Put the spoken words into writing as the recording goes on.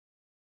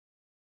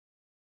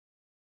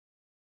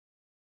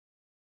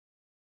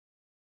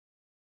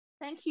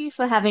Thank you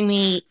for having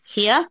me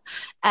here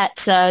at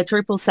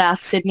DrupalSouth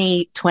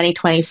Sydney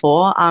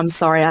 2024. I'm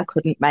sorry I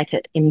couldn't make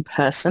it in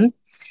person.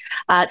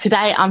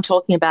 Today I'm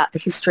talking about the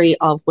history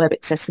of web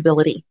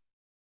accessibility.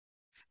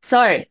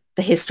 So,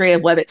 the history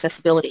of web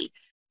accessibility.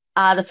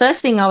 The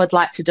first thing I would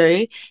like to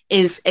do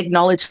is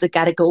acknowledge the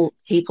Gadigal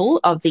people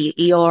of the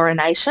Eora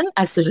Nation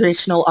as the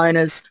traditional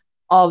owners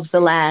of the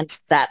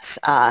land that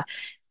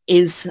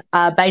is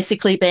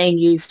basically being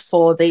used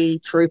for the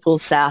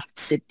DrupalSouth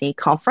Sydney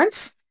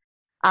conference.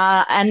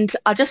 And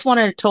I just want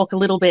to talk a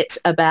little bit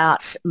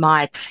about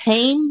my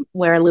team.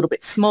 We're a little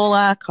bit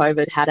smaller.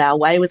 COVID had our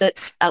way with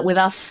it, with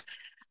us.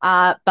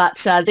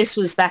 But this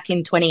was back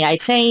in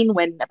 2018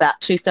 when about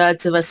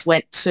 2/3 of us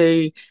went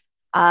to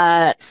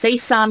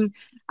CSUN.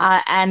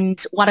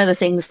 And one of the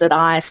things that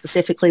I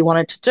specifically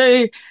wanted to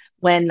do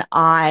when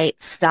I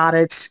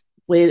started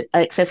with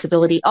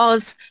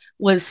AccessibilityOz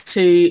was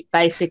to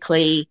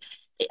basically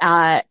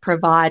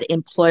provide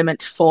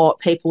employment for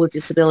people with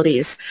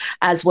disabilities,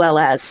 as well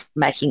as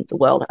making the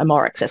world a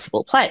more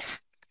accessible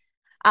place.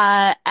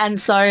 And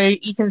so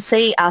you can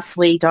see us,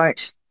 we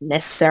don't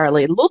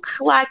necessarily look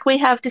like we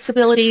have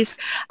disabilities,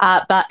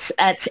 but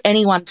at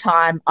any one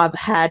time I've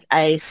had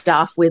a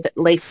staff with at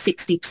least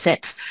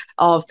 60%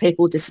 of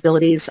people with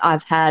disabilities.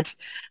 I've had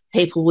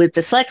people with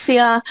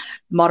dyslexia,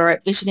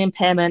 moderate vision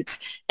impairment,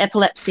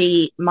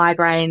 epilepsy,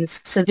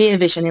 migraines, severe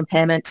vision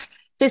impairment,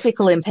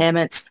 physical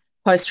impairment,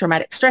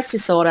 post-traumatic stress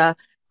disorder,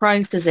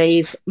 Crohn's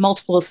disease,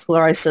 multiple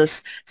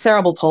sclerosis,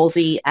 cerebral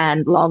palsy,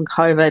 and long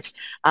COVID.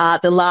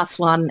 The last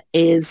one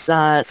is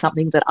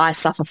something that I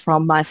suffer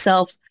from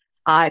myself.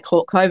 I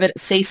caught COVID at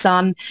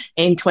CSUN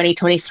in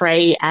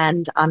 2023,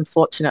 and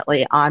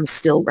unfortunately, I'm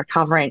still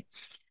recovering.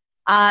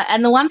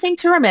 And the one thing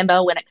to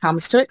remember when it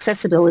comes to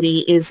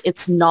accessibility is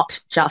it's not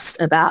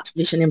just about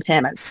vision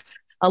impairments.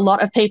 A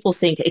lot of people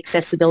think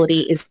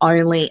accessibility is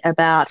only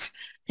about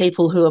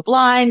people who are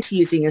blind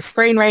using a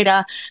screen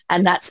reader,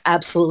 and that's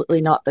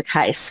absolutely not the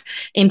case.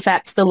 In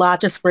fact, the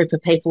largest group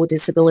of people with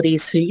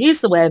disabilities who use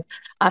the web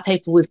are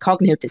people with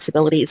cognitive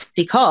disabilities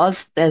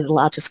because they're the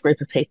largest group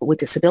of people with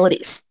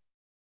disabilities.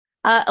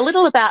 A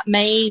little about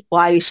me,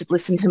 why you should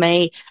listen to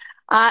me,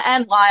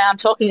 and why I'm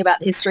talking about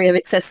the history of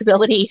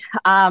accessibility.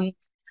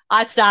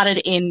 I started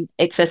in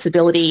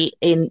accessibility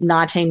in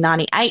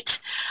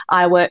 1998.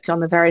 I worked on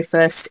the very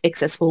first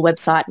accessible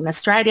website in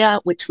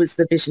Australia, which was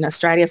the Vision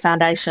Australia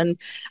Foundation,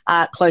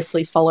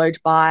 closely followed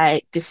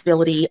by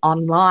Disability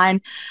Online.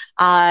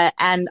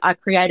 And I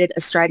created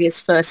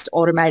Australia's first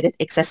automated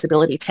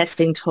accessibility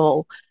testing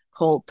tool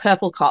called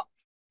PurpleCop.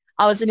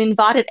 I was an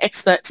invited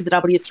expert to the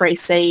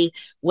W3C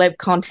Web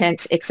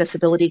Content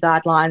Accessibility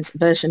Guidelines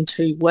version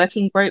 2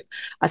 working group.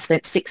 I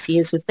spent 6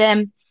 years with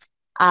them.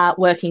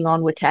 Working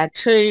on WCAG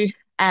 2,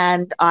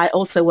 and I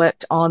also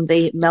worked on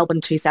the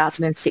Melbourne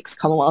 2006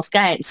 Commonwealth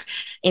Games.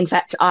 In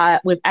fact,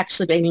 we've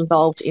actually been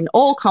involved in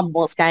all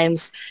Commonwealth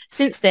Games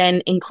since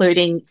then,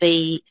 including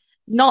the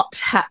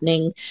not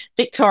happening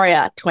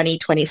Victoria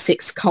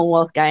 2026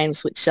 Commonwealth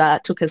Games, which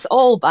took us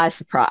all by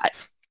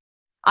surprise.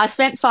 I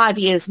spent 5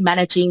 years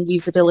managing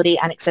usability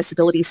and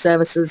accessibility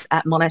services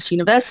at Monash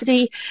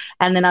University,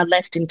 and then I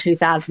left in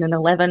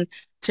 2011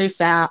 to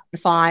found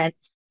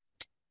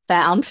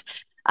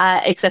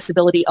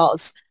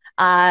AccessibilityOz.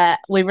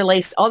 We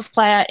released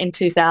OzPlayer in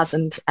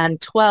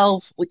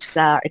 2012, which is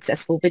our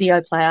accessible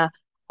video player,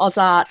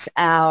 OzArt,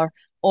 our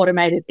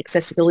automated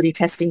accessibility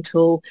testing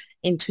tool,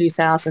 in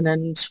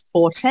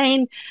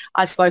 2014.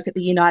 I spoke at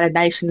the United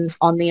Nations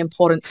on the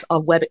importance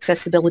of web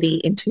accessibility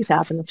in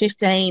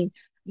 2015,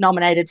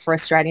 nominated for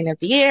Australian of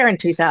the Year in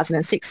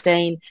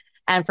 2016,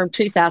 and from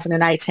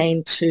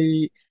 2018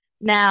 to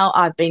now,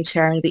 I've been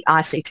chairing the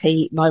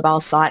ICT Mobile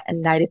Site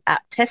and Native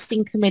App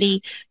Testing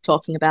Committee,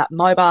 talking about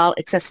mobile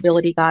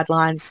accessibility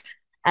guidelines,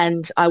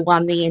 and I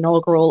won the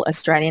inaugural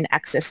Australian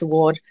Access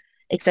Award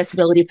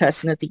Accessibility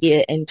Person of the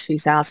Year in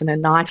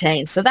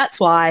 2019. So that's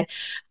why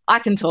I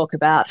can talk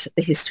about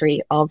the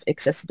history of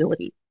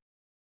accessibility.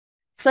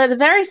 So the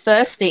very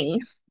first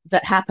thing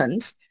that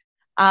happened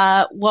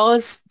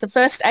was the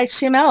first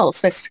HTML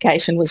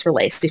specification was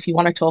released, if you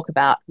want to talk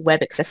about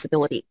web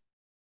accessibility.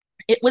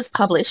 It was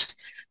published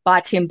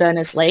by Tim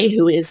Berners-Lee,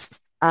 who is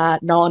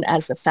known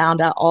as the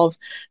founder of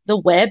the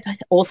web,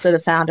 also the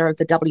founder of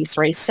the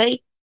W3C.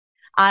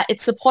 It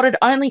supported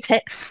only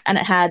text and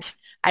it had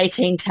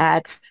 18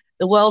 tags.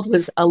 The world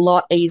was a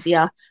lot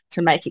easier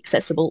to make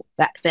accessible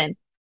back then.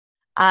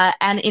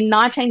 And in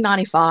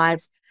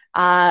 1995,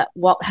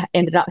 what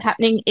ended up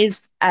happening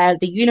is the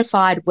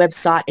Unified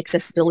Website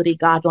Accessibility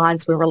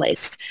Guidelines were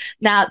released.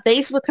 Now,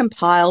 these were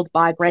compiled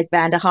by Greg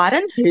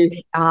Vanderheiden, who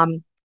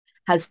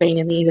has been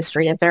in the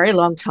industry a very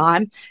long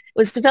time. It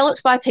was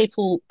developed by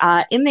people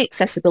in the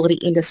accessibility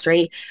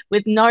industry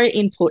with no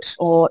input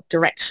or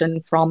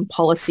direction from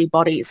policy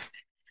bodies.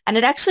 And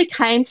it actually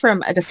came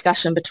from a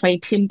discussion between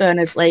Tim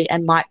Berners-Lee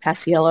and Mike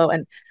Paciello,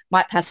 and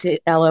Mike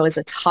Paciello is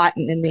a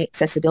titan in the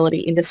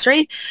accessibility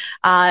industry.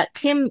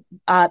 Tim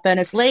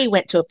Berners-Lee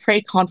went to a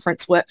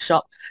pre-conference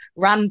workshop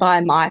run by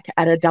Mike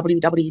at a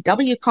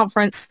WWW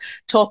conference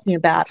talking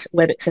about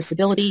web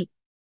accessibility.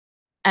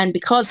 And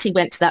because he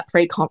went to that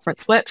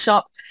pre-conference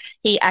workshop,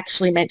 he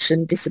actually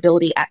mentioned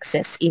disability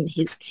access in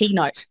his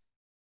keynote.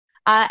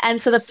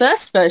 And so the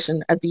first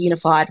version of the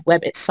Unified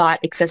Web Site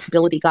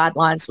Accessibility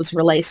Guidelines was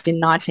released in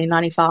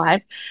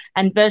 1995,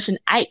 and version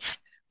 8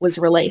 was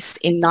released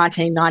in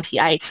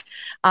 1998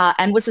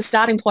 and was the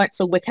starting point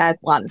for WCAG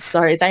 1.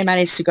 So they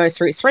managed to go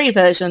through 8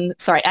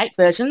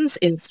 versions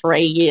in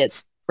 3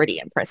 years. Pretty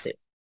impressive.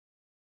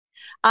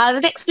 The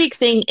next big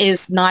thing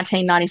is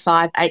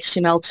 1995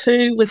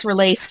 HTML2 was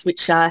released,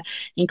 which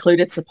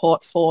included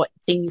support for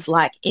things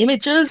like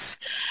images.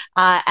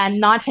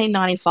 And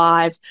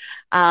 1995,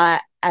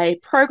 a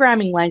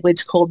programming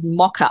language called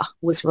Mocha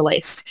was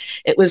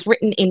released. It was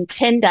written in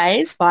 10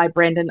 days by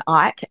Brendan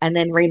Ike and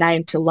then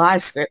renamed to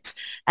LiveScript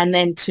and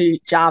then to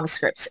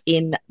JavaScript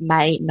in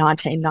May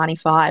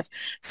 1995.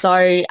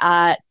 So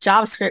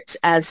JavaScript,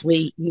 as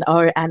we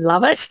know and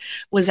love it,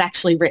 was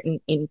actually written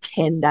in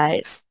 10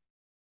 days.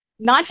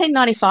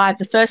 1995,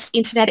 the first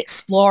Internet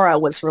Explorer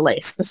was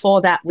released.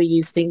 Before that, we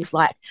used things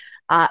like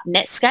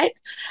Netscape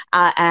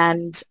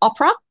and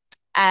Opera,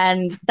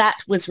 and that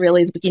was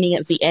really the beginning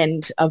of the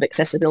end of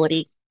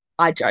accessibility,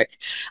 I joke.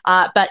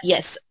 But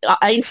yes,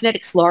 Internet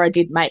Explorer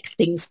did make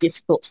things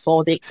difficult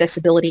for the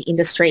accessibility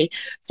industry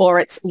for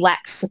its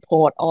lax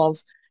support of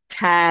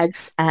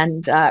tags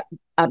and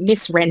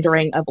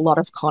misrendering of a lot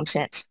of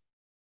content.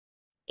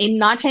 In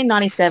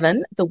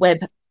 1997, the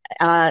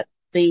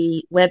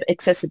Web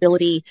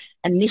Accessibility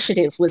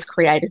Initiative was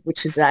created,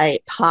 which is a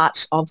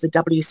part of the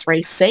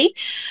W3C.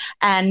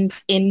 And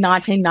in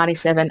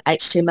 1997,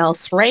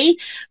 HTML3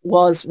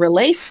 was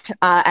released,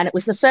 and it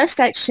was the first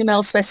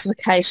HTML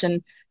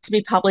specification to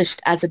be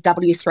published as a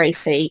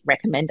W3C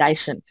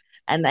recommendation,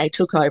 and they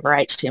took over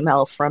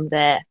HTML from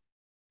there.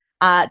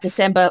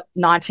 December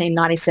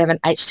 1997,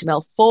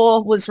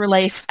 HTML4 was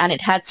released, and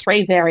it had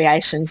 3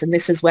 variations, and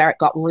this is where it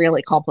got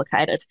really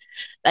complicated.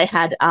 They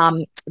had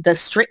the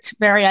strict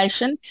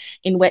variation,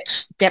 in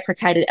which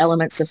deprecated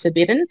elements are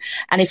forbidden,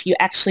 and if you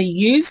actually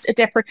used a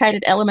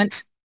deprecated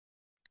element,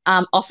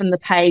 often the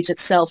page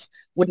itself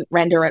wouldn't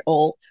render at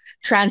all.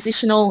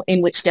 Transitional,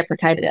 in which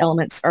deprecated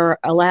elements are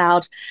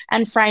allowed,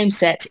 and frame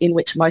set, in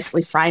which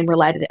mostly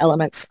frame-related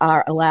elements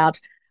are allowed.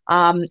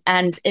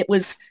 And it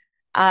was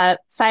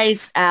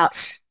phasing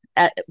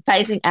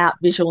out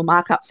visual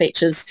markup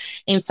features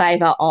in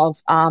favour of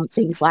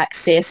things like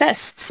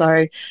CSS.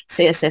 So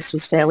CSS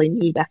was fairly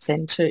new back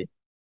then too.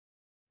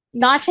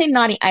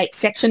 1998,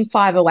 Section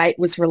 508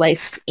 was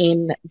released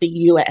in the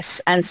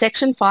US, and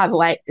Section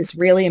 508 is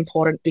really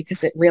important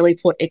because it really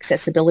put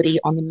accessibility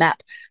on the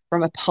map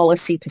from a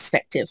policy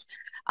perspective.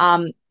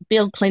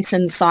 Bill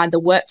Clinton signed the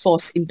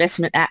Workforce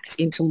Investment Act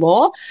into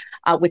law,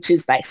 which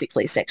is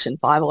basically Section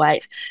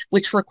 508,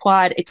 which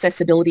required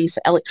accessibility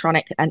for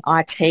electronic and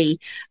IT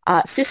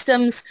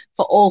systems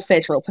for all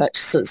federal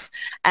purchases.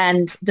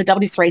 And the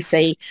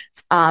W3C,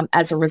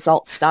 as a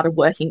result, started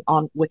working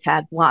on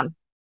WCAG 1.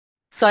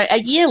 So a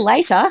year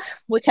later,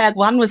 WCAG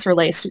 1 was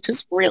released, which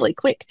was really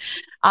quick.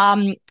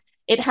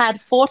 It had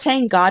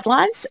 14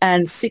 guidelines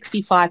and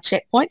 65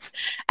 checkpoints,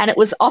 and it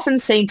was often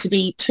seen to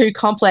be too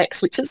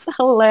complex, which is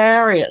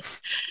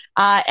hilarious.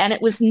 And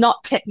it was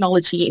not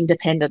technology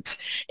independent.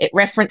 It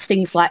referenced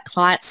things like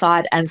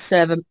client-side and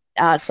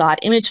server-side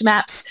image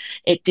maps.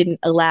 It didn't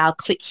allow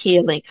click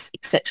here links,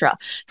 etc.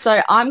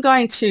 So I'm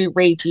going to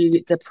read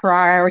you the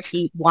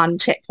priority 1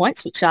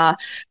 checkpoints, which are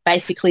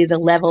basically the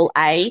level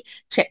A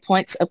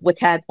checkpoints of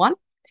WCAG 1,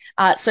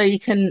 so you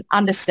can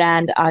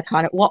understand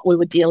kind of what we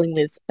were dealing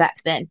with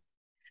back then.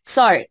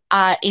 So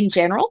in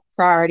general,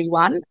 priority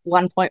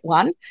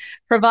 1.1,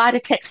 provide a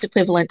text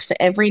equivalent for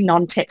every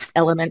non-text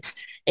element,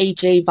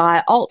 e.g.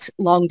 via alt,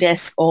 long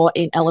desk, or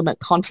in element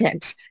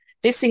content.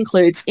 This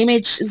includes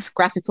images,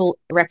 graphical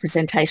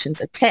representations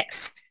of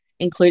text,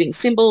 including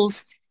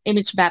symbols,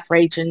 image map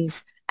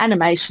regions,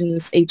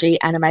 animations, e.g.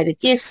 animated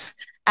GIFs,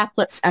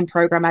 applets and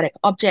programmatic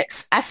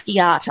objects, ASCII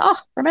art,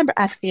 remember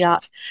ASCII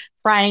art,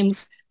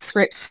 frames,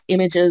 scripts,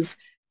 images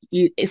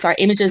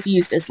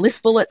used as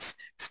list bullets,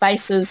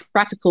 spaces,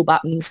 graphical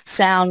buttons,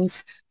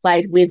 sounds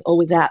played with or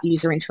without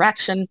user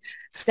interaction,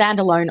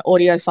 standalone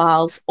audio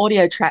files,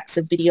 audio tracks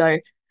of video,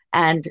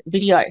 and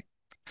video.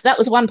 So that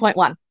was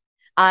 1.1.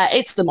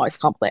 It's the most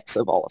complex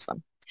of all of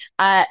them.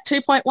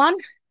 2.1,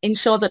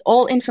 ensure that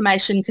all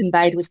information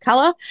conveyed with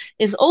colour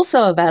is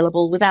also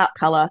available without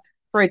colour,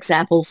 for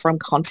example, from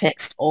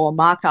context or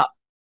markup.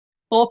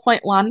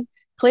 4.1,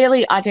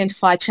 clearly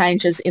identify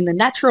changes in the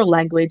natural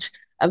language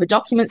of a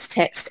document's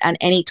text and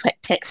any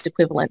text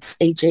equivalents,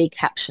 e.g.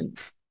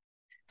 captions.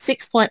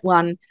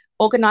 6.1,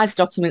 organise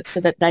documents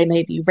so that they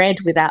may be read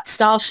without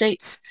style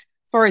sheets.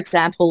 For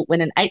example,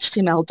 when an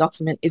HTML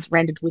document is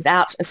rendered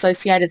without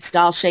associated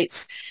style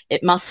sheets,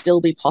 it must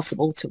still be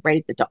possible to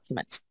read the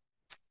document.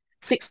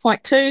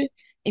 6.2,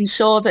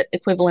 ensure that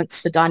equivalents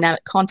for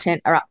dynamic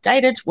content are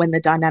updated when the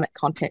dynamic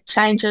content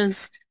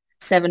changes.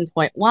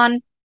 7.1,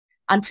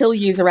 until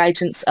user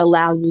agents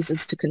allow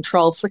users to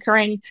control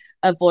flickering,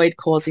 avoid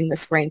causing the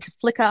screen to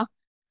flicker.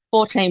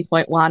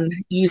 14.1,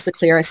 use the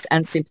clearest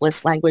and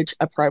simplest language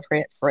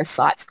appropriate for a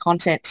site's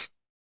content.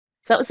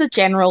 So that was the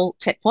general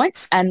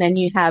checkpoints, and then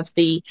you have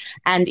the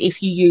and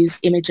if you use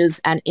images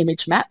and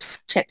image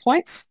maps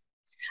checkpoints.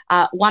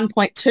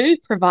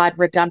 1.2, provide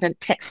redundant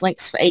text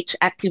links for each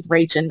active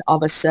region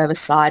of a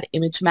server-side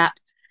image map.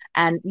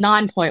 And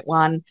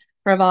 9.1,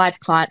 provide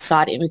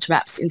client-side image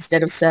maps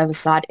instead of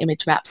server-side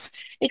image maps,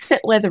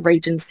 except where the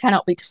regions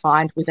cannot be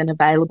defined with an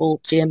available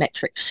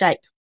geometric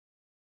shape.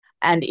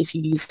 And if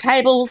you use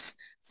tables,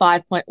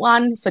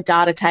 5.1, for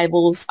data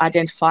tables,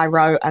 identify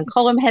row and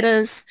column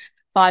headers.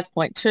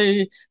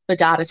 5.2, for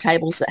data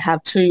tables that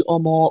have 2 or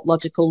more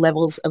logical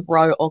levels of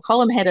row or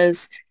column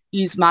headers,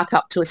 use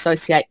markup to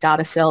associate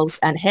data cells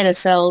and header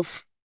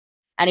cells.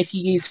 And if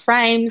you use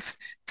frames,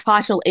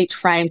 title each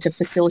frame to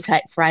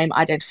facilitate frame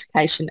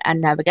identification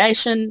and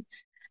navigation.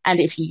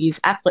 And if you use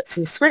applets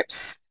and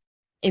scripts,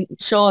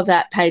 ensure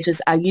that pages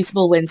are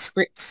usable when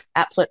scripts,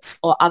 applets,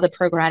 or other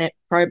programmatic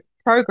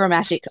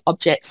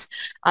objects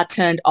are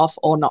turned off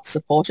or not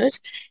supported.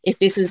 If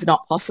this is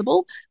not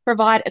possible,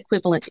 provide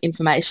equivalent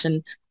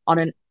information on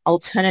an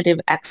alternative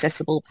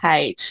accessible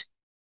page.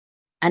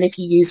 And if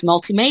you use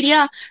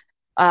multimedia,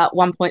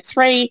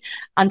 1.3,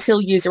 until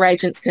user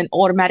agents can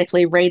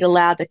automatically read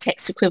aloud the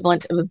text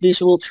equivalent of a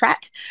visual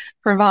track,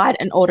 provide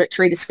an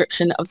auditory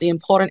description of the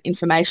important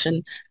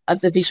information of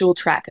the visual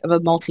track of a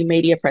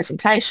multimedia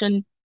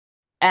presentation.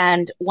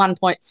 And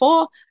 1.4,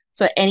 for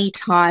any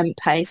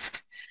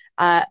time-paced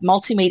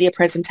multimedia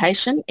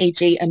presentation,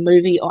 e.g. a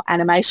movie or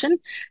animation,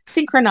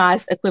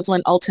 synchronize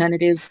equivalent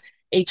alternatives,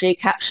 e.g.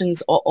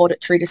 captions or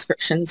auditory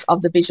descriptions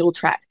of the visual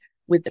track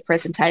with the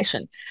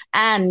presentation.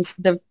 And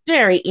the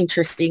very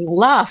interesting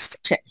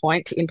last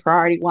checkpoint in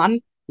priority 1,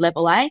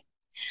 level A,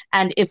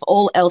 and if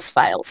all else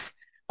fails,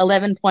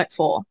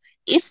 11.4,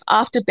 if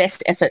after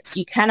best efforts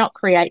you cannot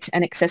create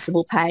an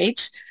accessible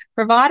page,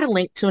 provide a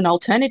link to an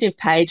alternative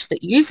page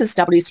that uses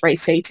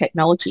W3C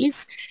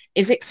technologies,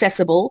 is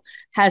accessible,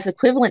 has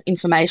equivalent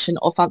information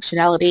or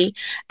functionality,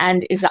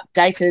 and is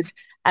updated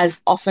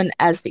as often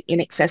as the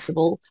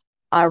inaccessible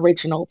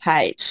original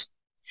page.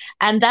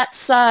 And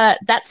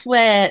that's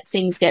where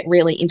things get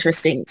really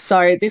interesting.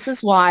 So this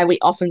is why we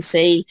often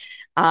see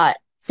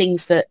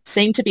things that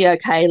seem to be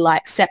okay,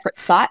 like separate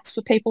sites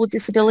for people with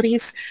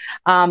disabilities.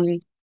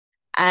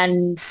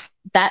 And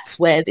that's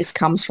where this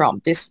comes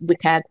from, this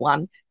WCAG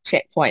 1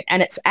 checkpoint.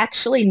 And it's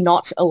actually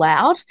not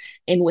allowed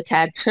in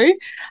WCAG 2.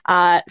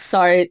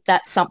 So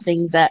that's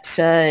something that,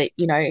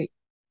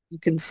 you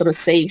can sort of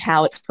see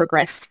how it's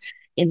progressed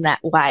in that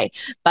way.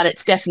 But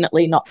it's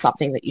definitely not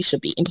something that you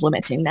should be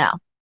implementing now.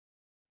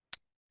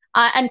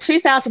 And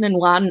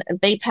 2001,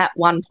 VPAT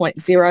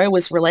 1.0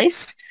 was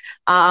released,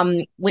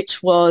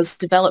 which was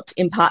developed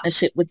in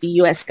partnership with the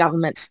US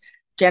government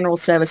General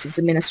Services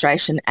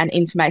Administration and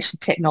Information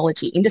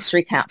Technology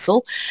Industry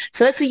Council.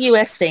 So that's a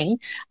US thing.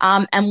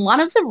 And one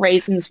of the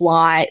reasons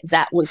why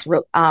that was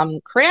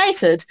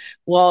created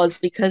was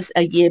because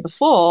a year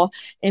before,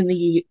 in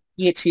the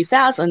year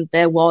 2000,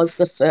 there was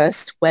the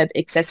first web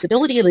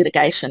accessibility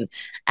litigation,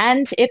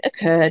 and it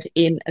occurred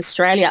in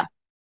Australia.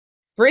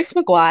 Bruce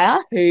Maguire,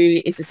 who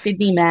is a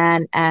Sydney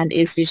man and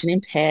is vision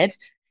impaired,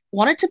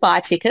 wanted to buy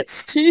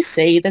tickets to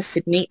see the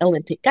Sydney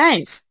Olympic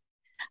Games.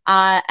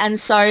 And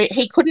so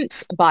he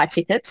couldn't buy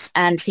tickets,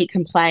 and he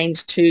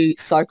complained to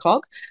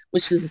SOCOG,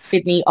 which is the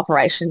Sydney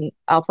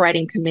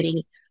Operating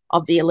Committee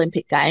of the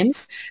Olympic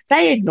Games.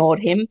 They ignored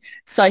him,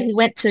 so he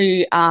went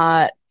to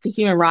the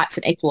Human Rights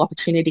and Equal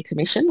Opportunity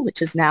Commission,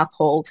 which is now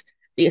called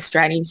the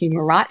Australian Human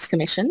Rights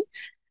Commission,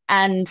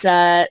 and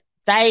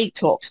they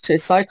talked to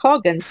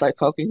SOCOG, and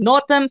SOCOG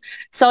ignored them,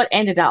 so it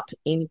ended up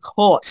in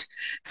court.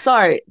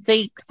 So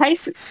the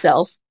case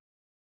itself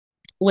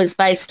was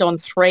based on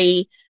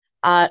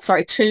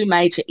two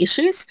major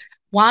issues.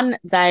 One,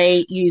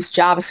 they used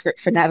JavaScript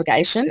for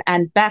navigation,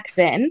 and back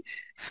then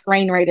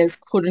screen readers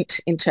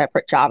couldn't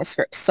interpret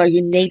JavaScript, so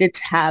you needed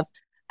to have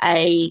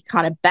a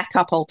kind of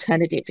backup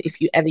alternative if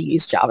you ever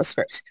used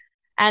JavaScript.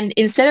 And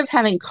instead of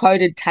having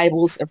coded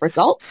tables of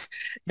results,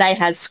 they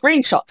had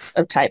screenshots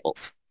of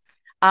tables.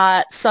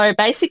 So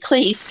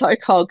basically,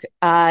 SOCOG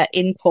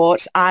in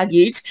court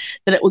argued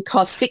that it would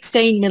cost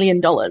 $16 million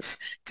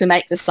to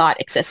make the site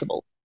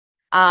accessible.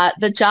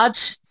 The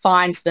judge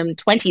fined them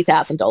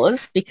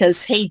 $20,000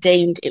 because he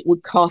deemed it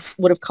would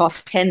have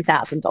cost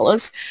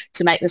 $10,000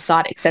 to make the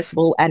site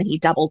accessible, and he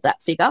doubled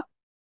that figure.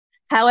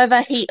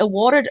 However, he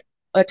awarded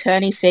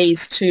attorney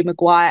fees to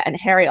Maguire and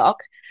Herriot,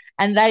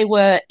 and they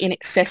were in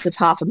excess of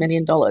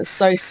 $500,000.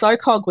 So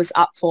SOCOG was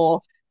up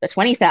for the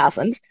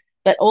 $20,000,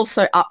 but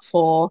also up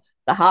for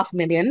the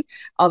 $500,000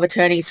 of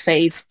attorney's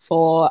fees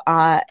for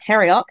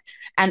Herriot,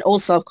 and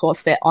also, of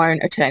course, their own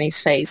attorney's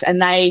fees.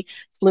 And they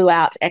flew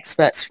out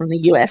experts from the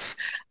US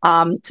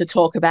to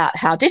talk about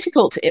how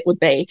difficult it would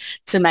be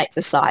to make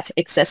the site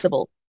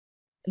accessible.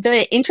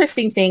 The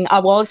interesting thing,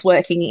 I was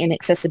working in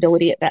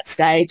accessibility at that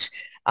stage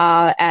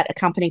at a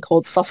company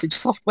called Sausage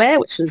Software,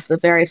 which was the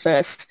very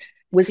first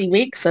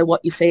WYSIWYG, so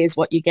what you see is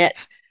what you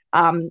get,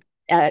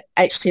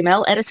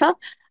 HTML editor.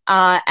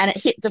 And it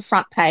hit the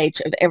front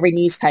page of every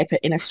newspaper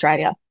in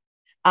Australia.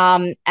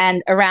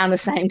 And around the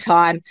same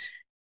time,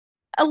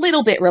 a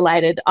little bit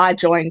related, I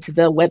joined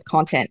the Web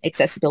Content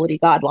Accessibility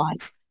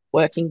Guidelines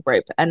working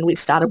group, and we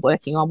started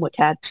working on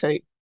WCAG 2.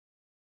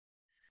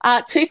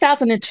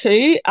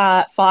 2002,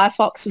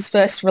 Firefox was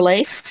first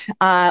released,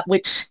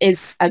 which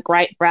is a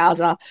great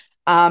browser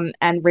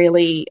and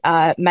really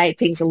made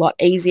things a lot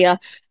easier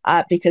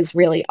because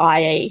really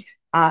IE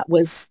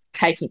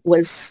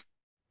was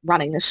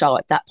running the show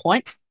at that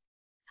point.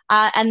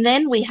 And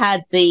then we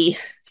had the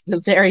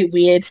very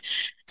weird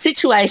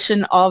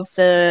situation of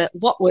the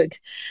WCAG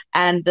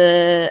and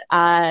the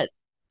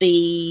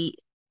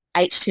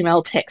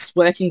HTML text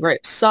working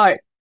group. So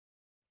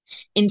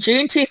in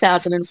June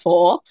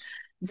 2004,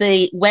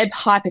 the Web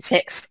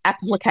Hypertext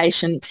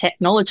Application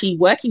Technology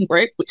Working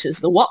Group, which is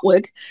the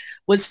WCAG,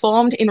 was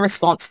formed in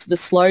response to the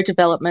slow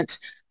development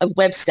of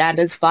web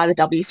standards by the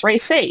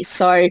W3C.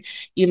 So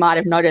you might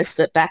have noticed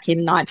that back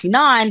in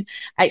 99,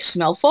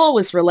 HTML4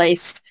 was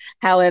released.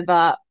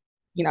 However,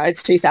 you know,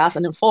 it's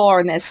 2004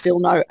 and there's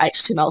still no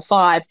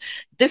HTML5.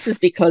 This is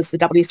because the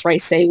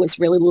W3C was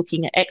really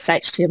looking at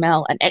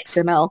XHTML and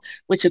XML,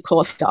 which of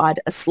course died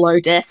a slow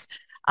death.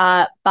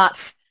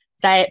 But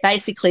they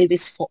basically,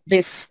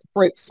 this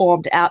group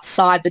formed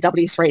outside the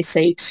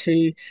W3C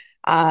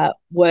to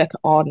work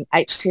on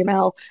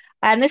HTML.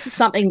 And this is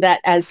something that,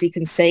 as you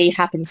can see,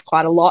 happens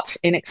quite a lot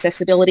in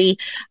accessibility.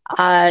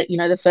 You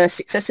know, the first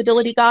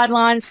accessibility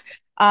guidelines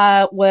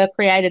were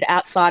created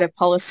outside of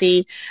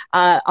policy.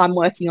 I'm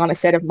working on a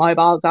set of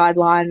mobile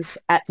guidelines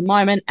at the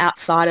moment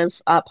outside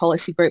of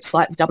policy groups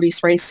like the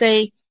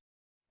W3C.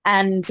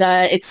 And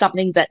it's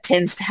something that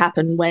tends to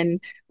happen when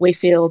we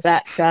feel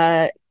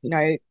that, you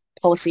know,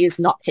 policy is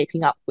not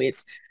keeping up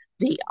with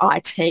the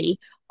IT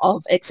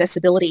of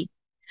accessibility.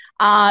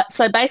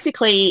 So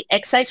basically,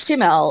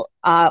 XHTML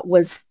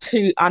was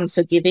too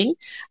unforgiving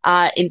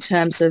in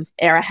terms of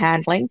error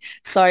handling.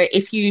 So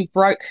if you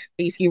wrote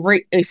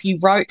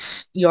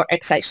your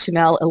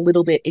XHTML a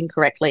little bit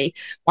incorrectly,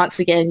 once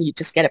again, you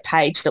just get a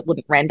page that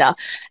wouldn't render.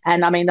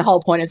 And I mean, the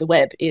whole point of the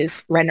web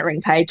is rendering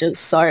pages.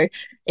 So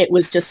it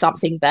was just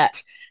something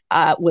that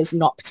was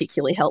not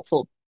particularly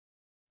helpful.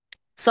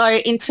 So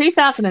in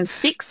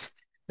 2006,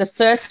 the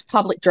first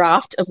public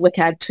draft of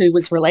WCAG 2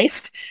 was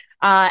released,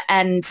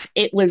 and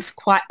it was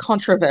quite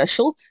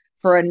controversial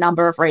for a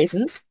number of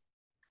reasons.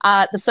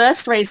 The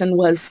first reason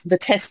was the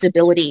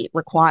testability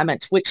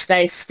requirement, which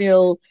they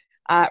still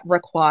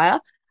require.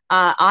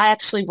 I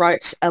actually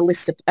wrote an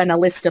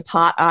Alista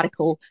Part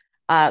article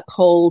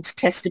called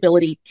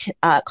Testability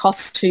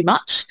Costs Too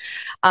Much.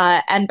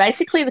 And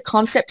basically the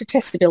concept of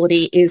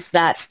testability is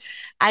that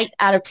 8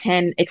 out of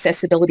 10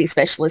 accessibility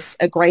specialists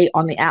agree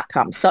on the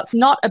outcome. So it's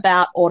not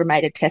about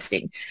automated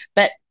testing,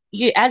 but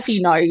as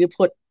you know, you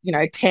put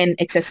 10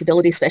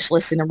 accessibility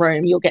specialists in a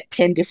room, you'll get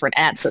 10 different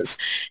answers.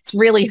 It's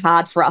really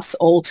hard for us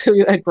all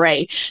to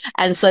agree.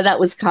 And so that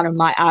was kind of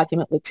my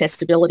argument with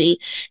testability,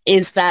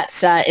 is that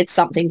it's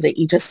something that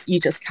you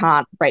just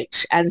can't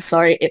reach. And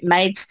so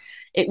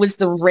it was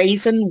the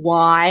reason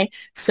why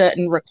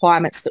certain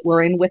requirements that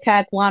were in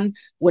WCAG 1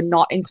 were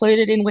not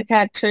included in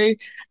WCAG 2.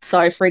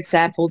 So, for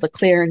example, the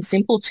clear and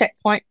simple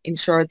checkpoint,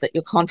 ensured that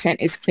your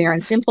content is clear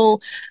and simple,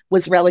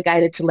 was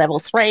relegated to level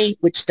 3,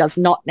 which does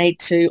not need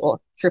to, or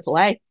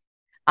AAA,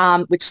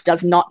 which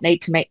does not need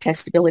to meet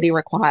testability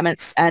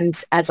requirements. And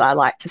as I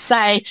like to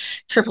say,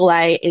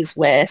 AAA is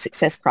where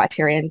success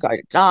criterion go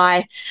to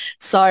die.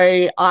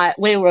 So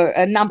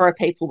a number of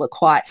people were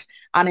quite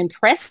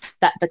unimpressed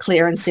that the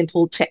clear and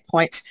simple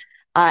checkpoint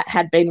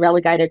had been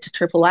relegated to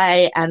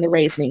AAA, and the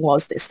reasoning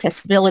was this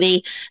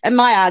testability. And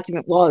my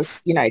argument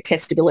was,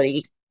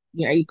 testability,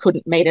 you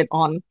couldn't meet it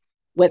on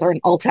whether an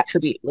alt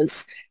attribute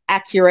was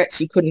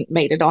accurate, you couldn't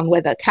meet it on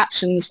whether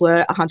captions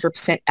were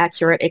 100%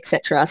 accurate,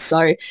 etc.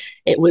 So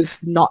it was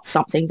not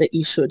something that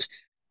you should,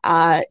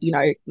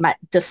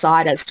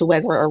 decide as to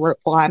whether a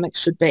requirement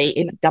should be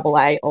in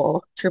AA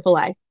or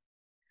AAA.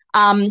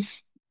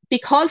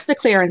 Because the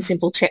clear and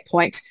simple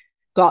checkpoint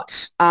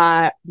got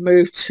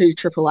moved to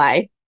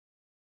AAA,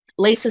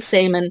 Lisa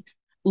Seaman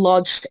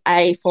lodged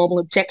a formal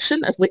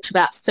objection, of which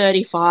about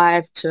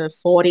 35 to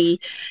 40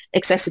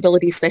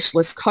 accessibility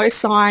specialists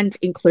co-signed,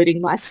 including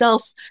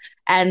myself,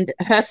 and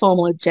her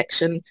formal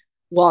objection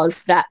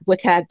was that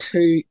WCAG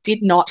 2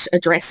 did not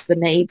address the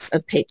needs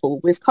of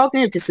people with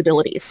cognitive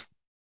disabilities.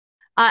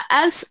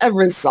 As a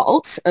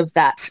result of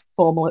that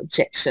formal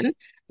objection,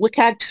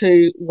 WCAG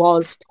 2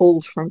 was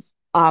pulled from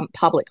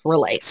public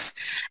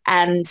release,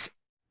 and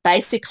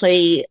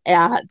basically,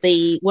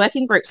 the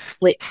working group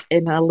split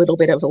in a little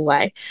bit of a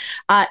way.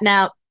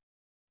 Now,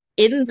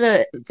 in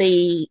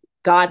the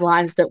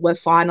guidelines that were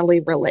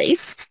finally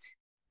released,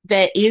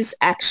 there is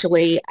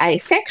actually a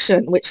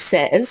section which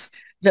says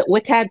that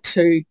WCAG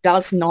 2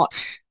 does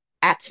not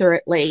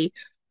accurately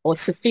or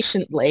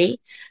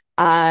sufficiently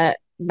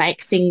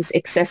make things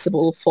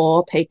accessible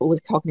for people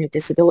with cognitive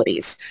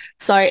disabilities.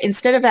 So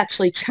instead of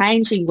actually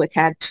changing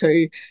WCAG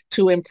 2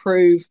 to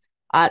improve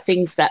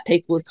things that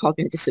people with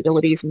cognitive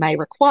disabilities may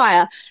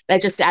require, they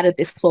just added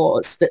this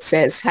clause that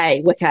says,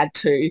 hey, WCAG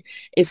 2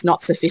 is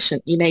not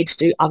sufficient, you need to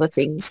do other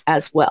things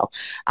as well,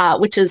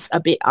 which is a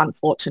bit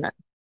unfortunate.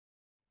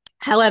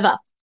 However,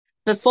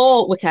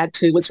 before WCAG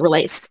 2 was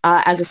released,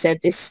 as I said,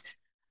 this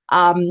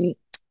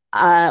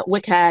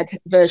WCAG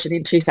version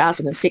in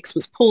 2006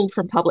 was pulled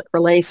from public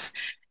release,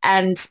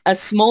 and a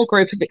small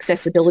group of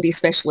accessibility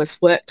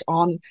specialists worked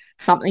on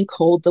something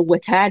called the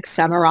WCAG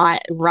Samurai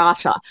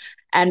Errata.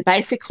 And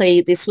basically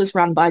this was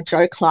run by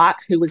Joe Clark,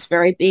 who was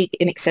very big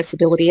in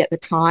accessibility at the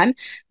time,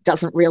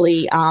 doesn't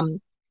really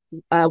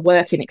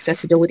work in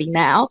accessibility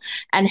now.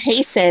 And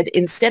he said,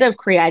 instead of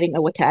creating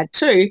a WCAG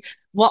 2,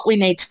 what we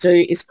need to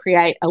do is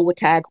create a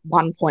WCAG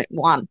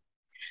 1.1.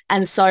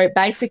 And so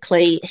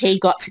basically he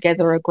got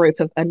together a group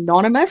of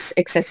anonymous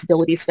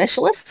accessibility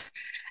specialists,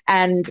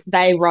 and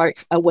they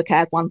wrote a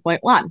WCAG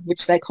 1.1,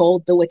 which they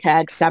called the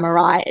WCAG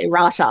Samurai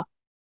Errata.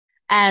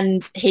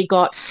 And he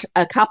got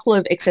a couple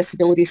of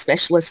accessibility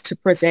specialists to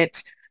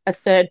present a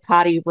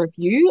third-party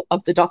review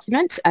of the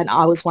document, and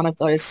I was one of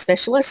those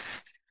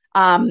specialists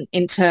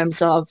in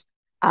terms of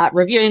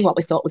reviewing what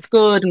we thought was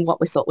good and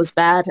what we thought was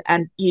bad.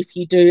 And if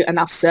you do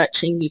enough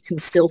searching, you can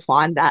still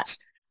find that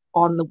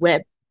on the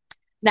web.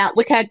 Now,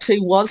 WCAG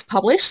 2 was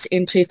published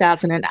in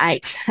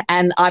 2008,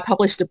 and I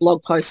published a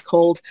blog post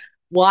called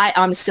Why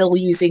I'm Still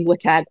Using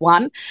WCAG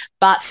 1.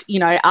 But, you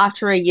know,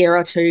 after a year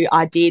or two,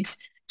 I did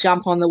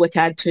jump on the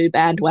WCAG 2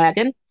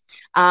 bandwagon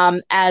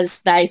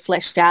as they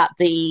fleshed out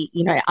the,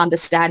 you know,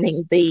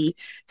 understanding the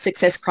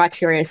success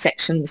criteria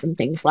sections and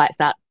things like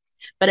that.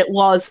 But it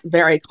was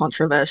very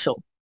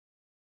controversial.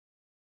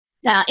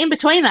 Now, in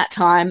between that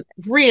time,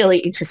 really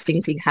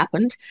interesting thing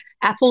happened.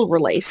 Apple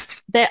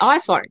released their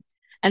iPhone.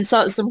 And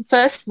so it was the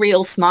first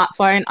real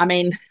smartphone. I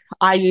mean,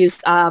 I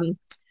used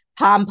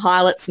Palm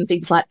Pilots and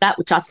things like that,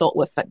 which I thought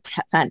were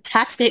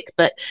fantastic.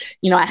 But,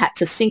 you know, I had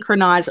to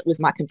synchronize it with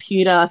my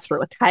computer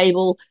through a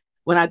cable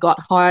when I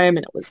got home,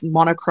 and it was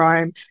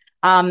monochrome.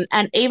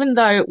 And even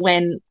though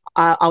when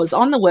I was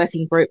on the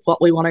working group,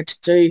 what we wanted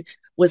to do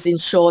was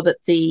ensure that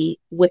the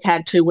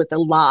WCAG 2 were the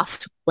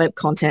last web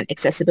content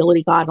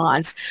accessibility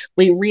guidelines,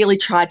 we really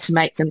tried to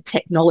make them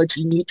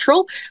technology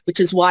neutral, which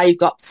is why you've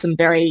got some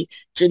very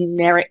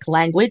generic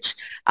language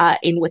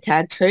in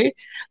WCAG 2.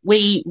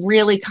 We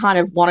really kind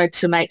of wanted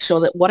to make sure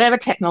that whatever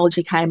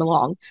technology came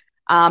along,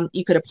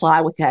 you could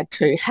apply WCAG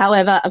 2.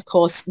 However, of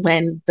course,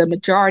 when the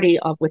majority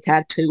of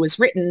WCAG 2 was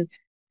written,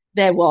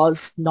 there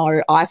was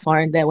no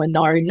iPhone, there were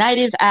no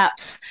native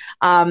apps,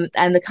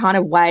 and the kind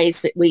of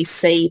ways that we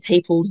see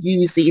people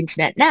use the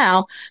internet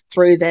now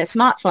through their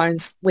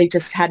smartphones, we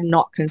just had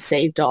not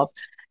conceived of.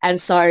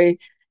 And so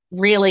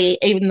really,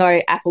 even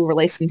though Apple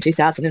released in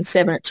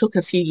 2007, it took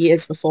a few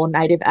years before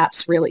native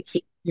apps really,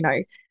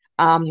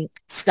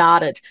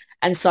 started.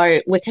 And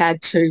so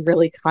WCAG 2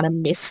 really kind of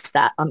missed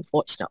that,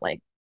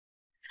 unfortunately.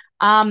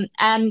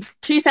 And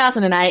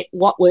 2008,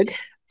 WCAG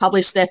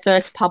published their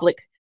first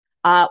public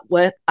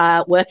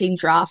working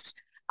draft,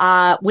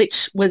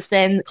 which was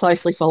then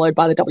closely followed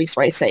by the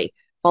W3C,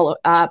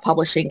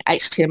 publishing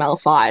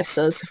HTML5.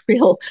 So there's a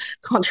real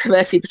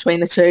controversy between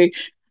the two.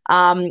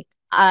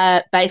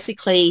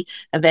 Basically,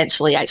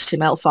 eventually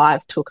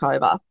HTML5 took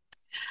over.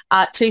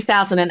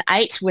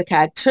 2008,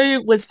 WCAG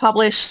 2 was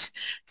published.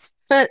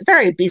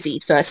 Very busy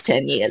first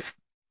 10 years.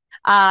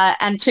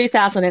 And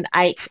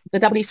 2008, the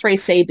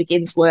W3C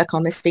begins work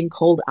on this thing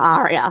called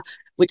ARIA,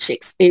 which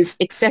is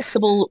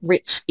Accessible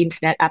Rich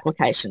Internet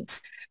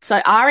Applications.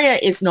 So ARIA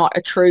is not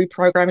a true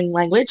programming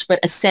language,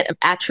 but a set of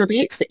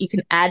attributes that you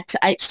can add to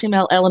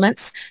HTML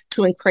elements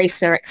to increase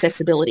their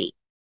accessibility.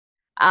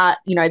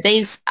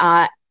 These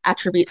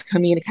attributes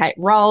communicate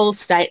role,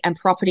 state, and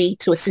property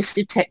to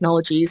assistive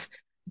technologies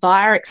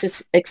via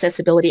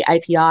accessibility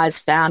APIs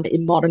found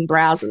in modern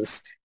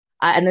browsers.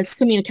 And this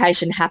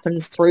communication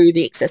happens through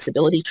the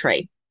accessibility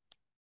tree.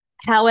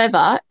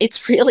 However,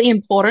 it's really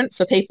important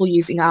for people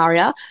using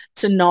ARIA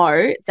to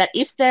know that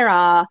if there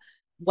are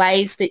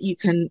ways that you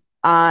can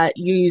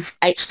use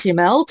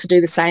HTML to do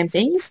the same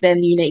things,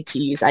 then you need to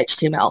use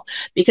HTML,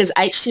 because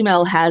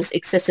HTML has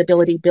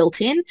accessibility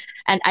built in,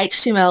 and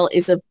HTML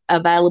is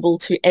available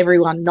to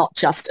everyone, not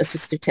just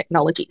assistive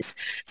technologies.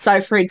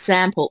 So, for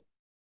example,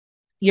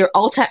 your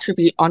alt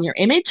attribute on your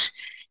image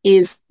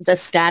is the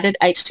standard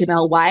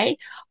HTML way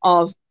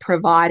of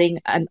providing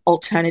an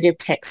alternative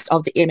text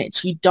of the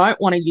image. You don't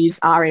want to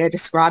use ARIA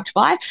described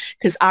by,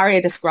 because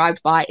ARIA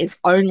described by is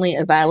only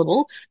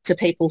available to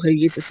people who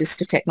use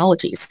assistive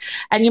technologies.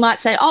 And you might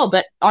say, oh,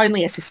 but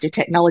only assistive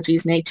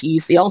technologies need to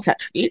use the alt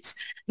attributes.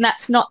 And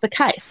that's not the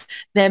case.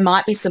 There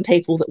might be some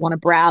people that want to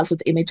browse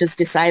with images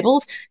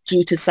disabled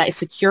due to, say,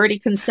 security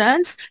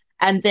concerns,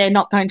 and they're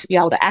not going to be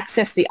able to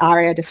access the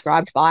ARIA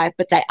described by,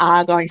 but they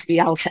are going to be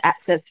able to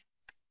access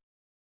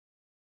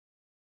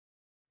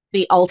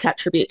the alt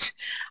attribute.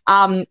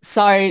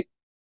 So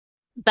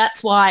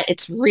that's why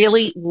it's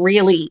really,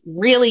 really,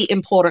 really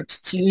important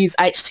to use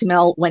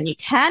HTML when you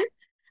can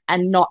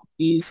and not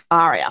use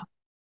ARIA.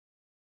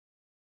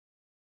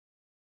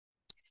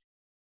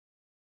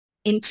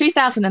 In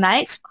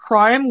 2008,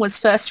 Chrome was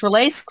first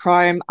released.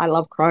 Chrome, I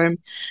love Chrome.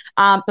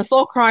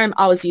 Before Chrome,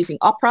 I was using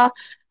Opera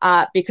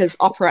because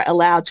Opera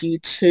allowed you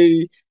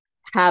to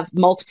have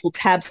multiple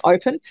tabs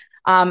open.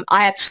 I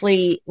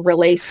actually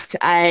released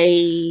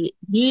a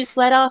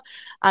newsletter.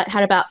 It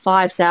had about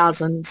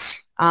 5,000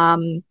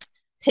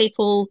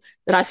 people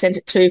that I sent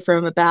it to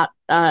from about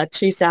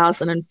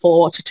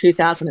 2004 to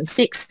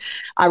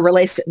 2006. I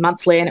released it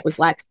monthly, and it was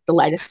like the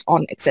latest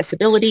on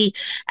accessibility.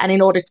 And in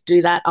order to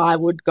do that, I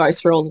would go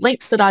through all the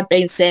links that I'd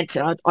been sent.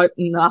 I'd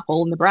open them up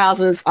all in the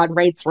browsers. I'd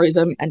read through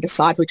them and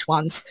decide which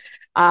ones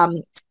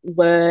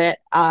were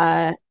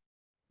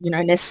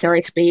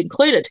necessary to be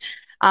included.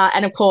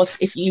 And of course,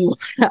 if you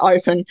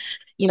open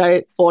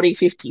 40,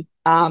 50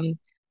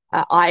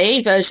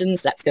 IE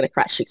versions, that's going to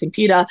crash your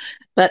computer.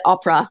 But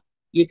Opera,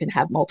 you can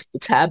have multiple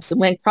tabs. And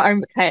when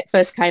Chrome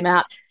first came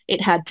out, it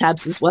had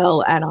tabs as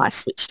well, and I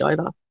switched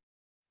over.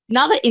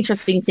 Another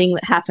interesting thing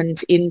that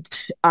happened in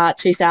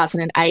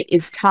 2008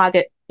 is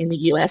Target in the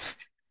US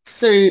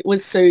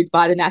was sued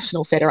by the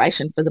National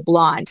Federation for the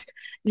Blind.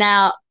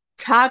 Now,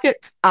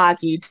 Target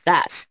argued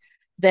that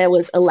there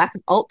was a lack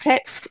of alt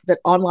text, that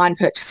online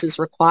purchases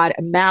required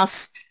a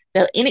mouse,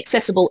 there were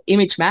inaccessible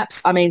image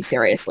maps, I mean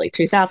seriously,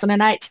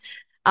 2008,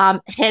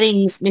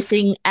 headings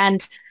missing,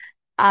 and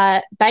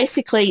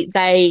basically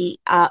they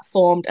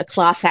formed a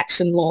class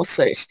action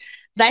lawsuit.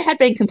 They had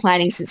been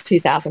complaining since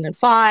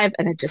 2005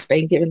 and had just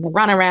been given the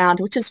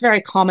runaround, which is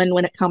very common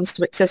when it comes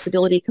to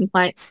accessibility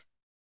complaints.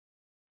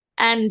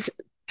 And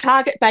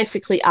Target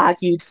basically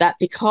argued that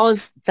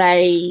because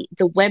the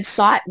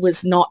website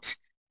was not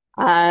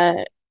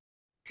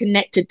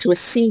connected to a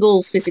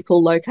single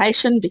physical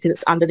location, because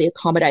it's under the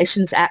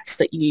Accommodations Act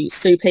that you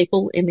sue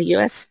people in the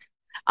US,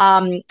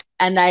 and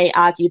they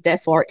argued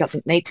therefore it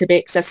doesn't need to be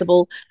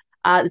accessible.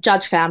 The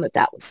judge found that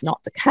that was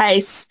not the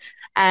case,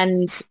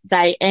 and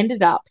they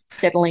ended up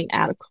settling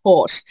out of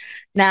court.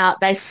 Now,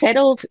 they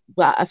settled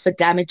for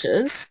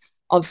damages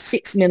of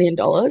 $6 million,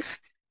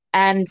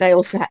 and they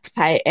also had to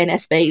pay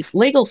NFB's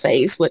legal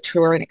fees, which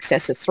were in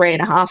excess of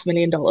 $3.5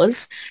 million,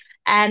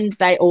 and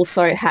they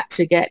also had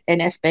to get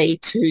NFB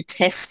to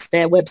test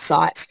their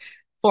website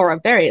for a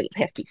very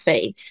hefty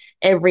fee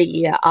every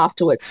year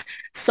afterwards.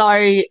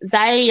 So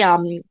they're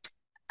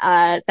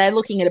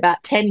looking at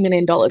about $10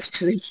 million,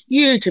 which is a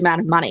huge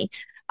amount of money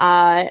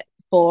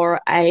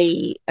for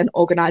an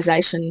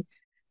organisation,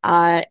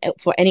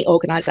 for any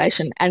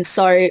organisation. And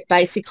so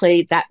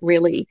basically that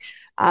really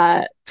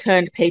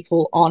turned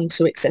people on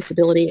to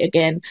accessibility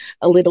again,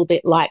 a little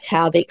bit like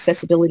how the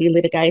accessibility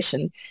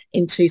litigation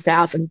in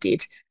 2000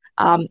 did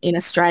in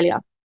Australia.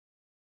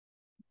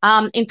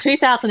 In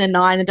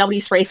 2009, the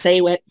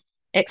W3C went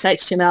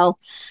XHTML.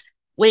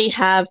 We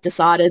have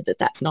decided that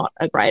that's not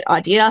a great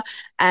idea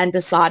and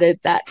decided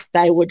that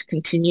they would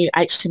continue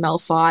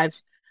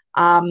HTML5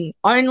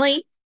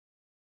 only.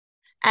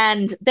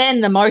 And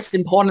then the most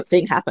important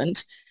thing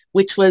happened,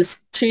 which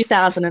was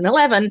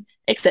 2011,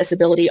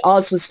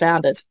 AccessibilityOz was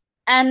founded.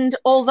 And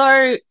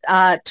although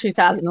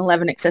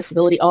 2011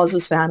 AccessibilityOz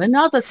was founded,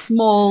 another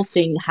small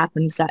thing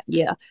happened that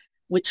year,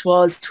 which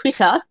was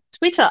Twitter,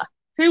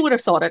 who would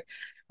have thought it,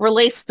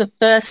 released the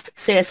first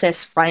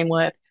CSS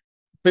framework,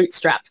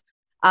 Bootstrap.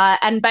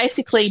 And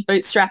basically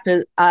Bootstrap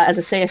as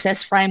a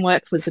CSS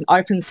framework was an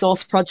open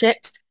source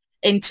project.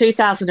 In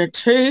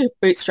 2002,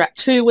 Bootstrap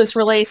 2 was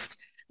released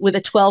with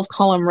a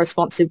 12-column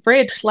responsive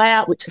grid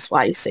layout, which is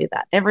why you see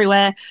that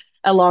everywhere,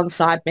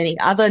 alongside many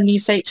other new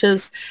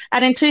features.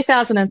 And in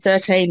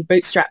 2013,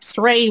 Bootstrap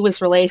 3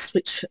 was released,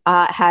 which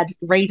had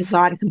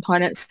redesigned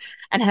components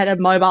and had a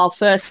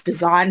mobile-first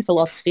design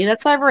philosophy.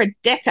 That's over a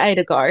decade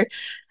ago.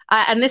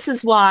 And this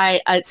is why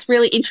it's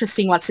really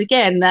interesting, once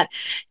again, that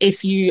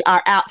if you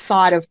are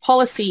outside of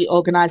policy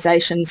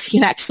organisations, you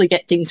can actually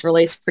get things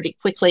released pretty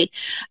quickly.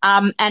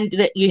 And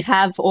that you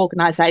have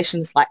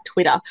organisations like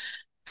Twitter,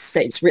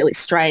 seems really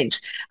strange,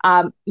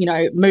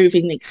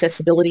 moving the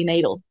accessibility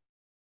needle.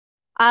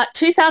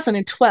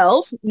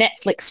 2012,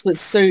 Netflix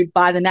was sued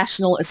by the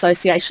National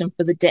Association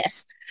for the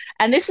Deaf.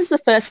 And this is the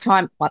first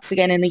time, once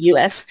again in the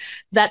US,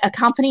 that a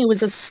company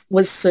was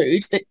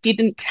sued that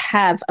didn't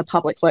have a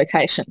public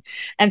location.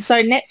 And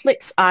so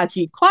Netflix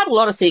argued quite a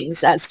lot of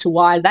things as to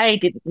why they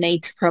didn't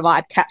need to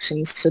provide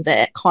captions to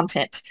their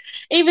content,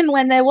 even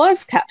when there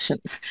was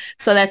captions.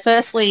 So they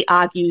firstly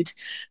argued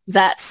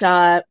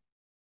that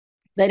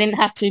they didn't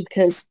have to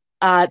because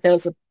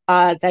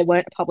they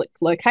weren't a public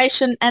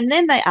location, and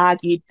then they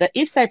argued that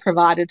if they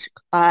provided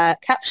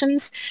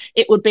captions,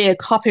 it would be a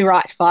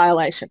copyright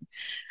violation.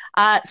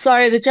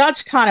 So the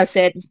judge kind of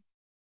said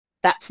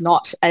that's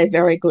not a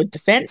very good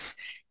defence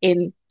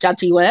in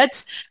judgy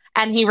words,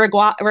 and he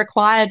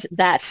required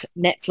that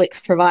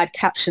Netflix provide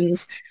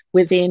captions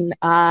within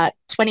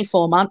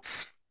 24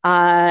 months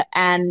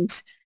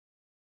and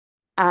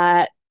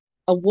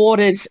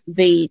awarded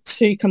the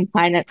two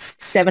complainants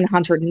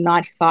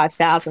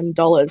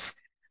 $795,000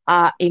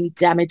 in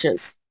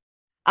damages.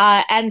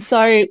 And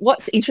so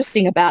what's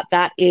interesting about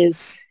that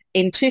is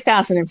in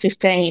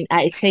 2015,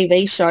 a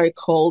TV show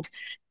called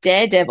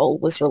Daredevil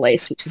was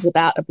released, which is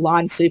about a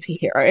blind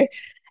superhero.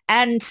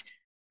 And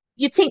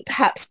you'd think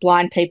perhaps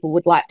blind people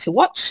would like to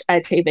watch a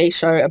TV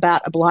show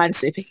about a blind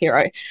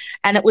superhero.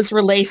 And it was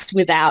released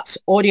without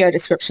audio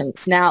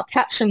descriptions. Now,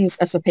 captions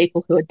are for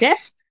people who are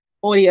deaf,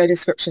 audio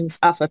descriptions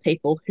are for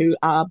people who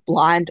are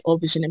blind or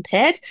vision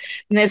impaired.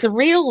 And there's a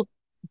real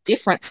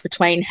difference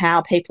between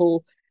how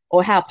people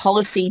or how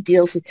policy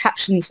deals with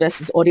captions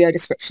versus audio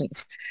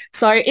descriptions.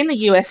 So in the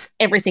US,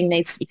 everything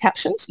needs to be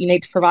captioned. You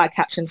need to provide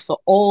captions for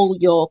all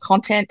your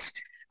content,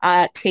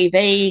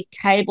 TV,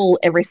 cable,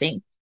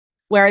 everything.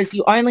 Whereas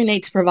you only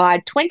need to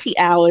provide 20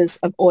 hours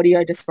of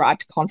audio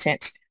described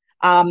content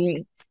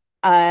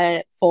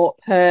for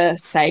per,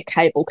 say,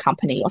 cable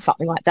company or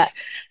something like that,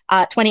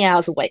 20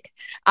 hours a week,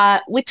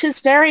 which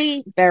is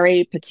very,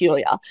 very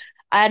peculiar.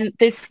 And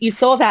this, you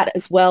saw that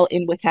as well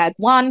in WCAG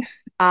 1.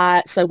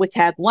 So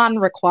WCAG 1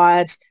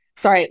 required,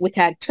 sorry,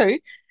 WCAG 2.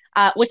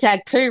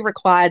 WCAG 2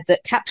 required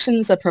that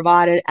captions are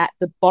provided at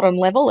the bottom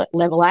level, at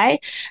Level A,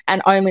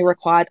 and only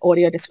required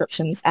audio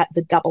descriptions at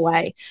the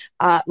AA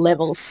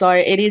level. So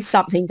it is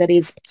something that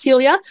is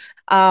peculiar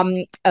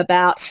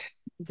about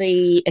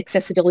the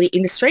accessibility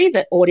industry,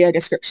 that audio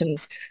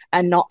descriptions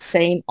are not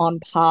seen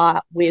on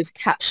par with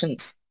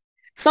captions.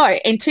 So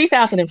in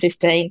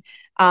 2015,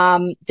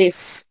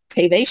 this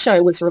TV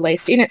show was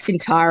released in its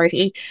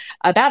entirety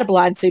about a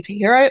blind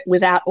superhero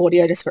without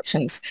audio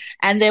descriptions.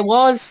 And there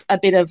was a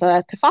bit of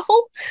a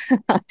kerfuffle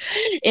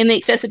in the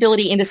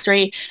accessibility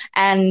industry,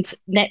 and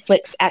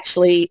Netflix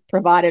actually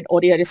provided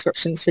audio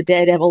descriptions for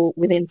Daredevil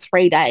within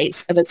 3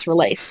 days of its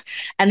release.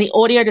 And the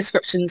audio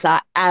descriptions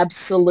are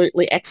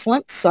absolutely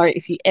excellent. So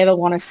if you ever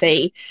want to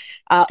see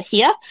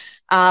here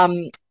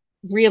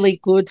really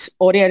good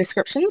audio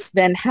descriptions,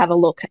 then have a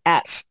look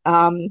at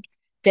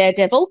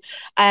Daredevil,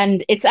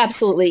 and it's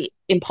absolutely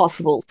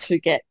impossible to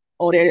get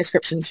audio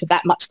descriptions for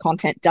that much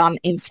content done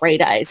in 3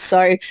 days.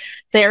 So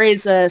there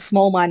is a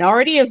small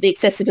minority of the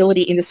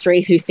accessibility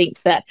industry who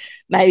think that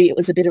maybe it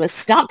was a bit of a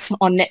stunt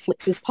on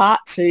Netflix's part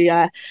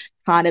to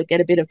kind of get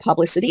a bit of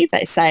publicity.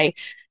 They say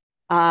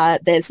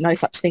there's no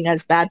such thing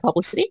as bad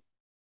publicity.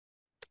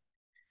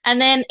 And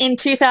then in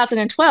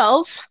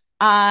 2012,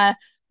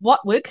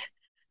 WCAG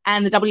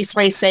and the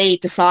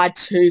W3C decide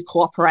to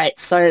cooperate.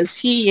 So there's a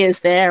few years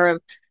there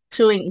of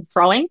toing and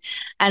froing,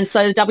 and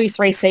so the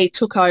W3C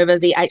took over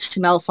the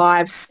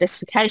HTML5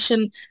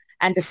 specification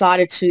and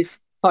decided to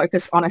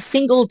focus on a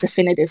single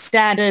definitive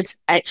standard,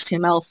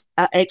 HTML,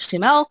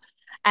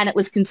 and it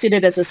was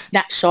considered as a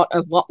snapshot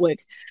of WCAG.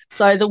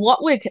 So the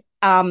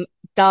WCAG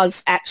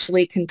does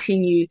actually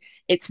continue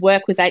its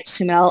work with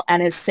HTML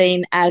and is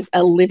seen as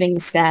a living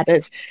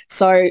standard.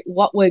 So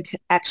WCAG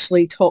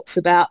actually talks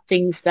about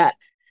things that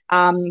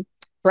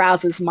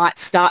browsers might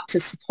start to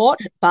support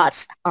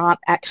but aren't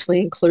actually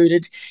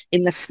included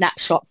in the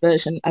snapshot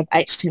version of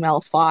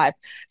HTML5.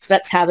 So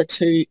that's how the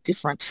two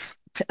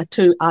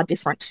are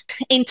different.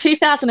 In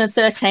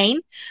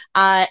 2013,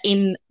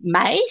 in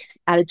May,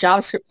 at a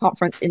JavaScript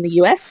conference in the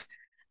US,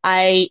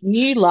 a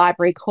new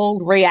library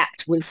called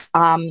React was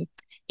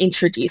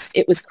introduced.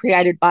 It was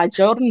created by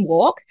Jordan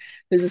Walk,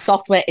 who's a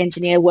software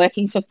engineer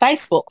working for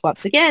Facebook.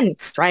 Once again,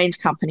 strange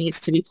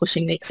companies to be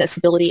pushing the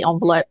accessibility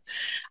envelope.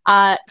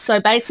 So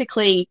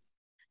basically,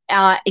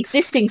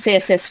 existing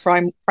CSS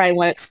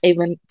frameworks,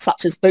 even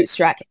such as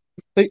Bootstrap,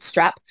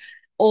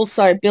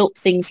 also built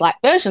things like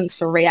versions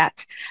for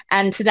React.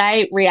 And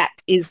today,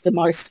 React is the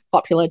most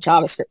popular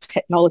JavaScript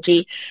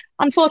technology.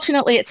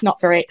 Unfortunately, it's not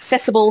very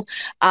accessible,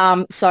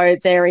 so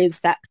there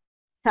is that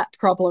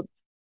problem.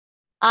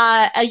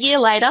 A year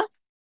later,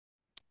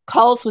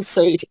 Coles was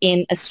sued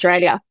in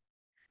Australia.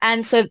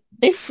 And so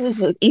this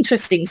is an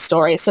interesting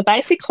story. So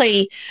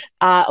basically,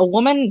 a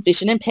woman,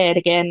 vision impaired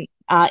again,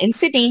 in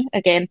Sydney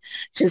again,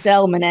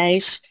 Giselle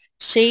Manage,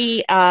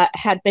 she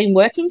had been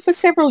working for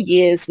several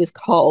years with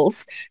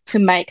Coles to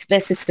make their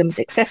systems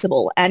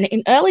accessible. And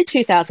in early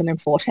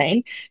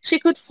 2014, she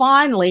could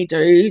finally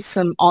do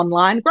some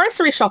online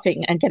grocery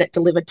shopping and get it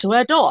delivered to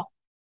her door.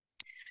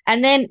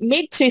 And then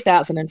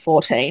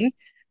mid-2014,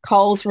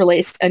 Coles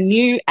released a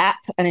new app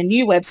and a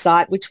new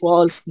website which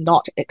was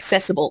not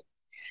accessible.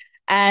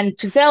 And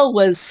Giselle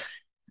was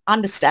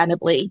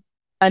understandably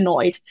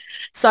annoyed.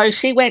 So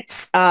she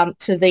went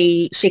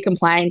she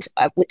complained,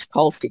 which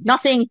Coles did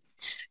nothing.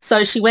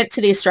 So she went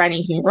to the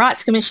Australian Human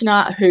Rights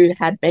Commissioner, who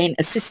had been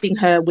assisting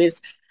her with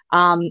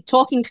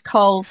talking to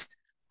Coles,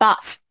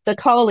 but the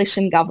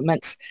coalition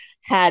government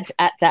had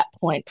at that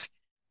point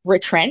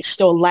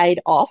retrenched or laid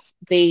off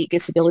the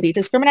Disability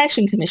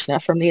Discrimination Commissioner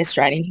from the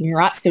Australian Human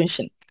Rights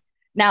Commission.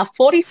 Now,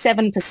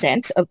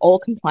 47% of all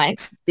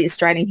complaints the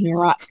Australian Human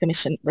Rights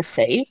Commission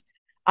receive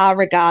are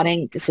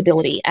regarding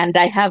disability, and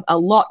they have a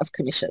lot of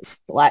commissioners,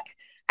 like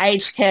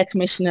aged care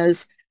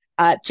commissioners,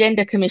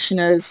 gender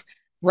commissioners,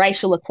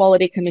 racial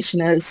equality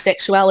commissioners,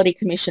 sexuality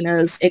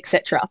commissioners,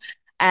 etc.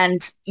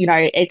 And, you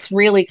know, it's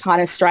really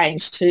kind of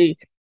strange to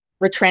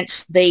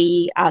retrench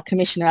the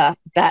commissioner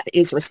that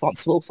is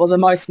responsible for the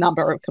most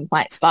number of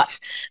complaints, but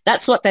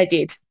that's what they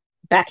did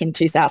back in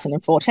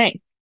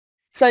 2014.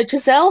 So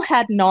Giselle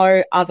had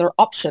no other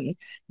option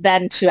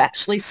than to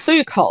actually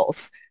sue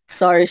Coles,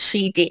 so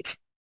she did.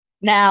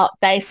 Now,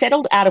 they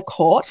settled out of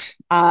court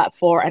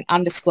for an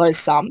undisclosed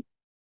sum,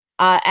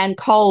 and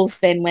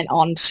Coles then went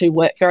on to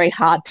work very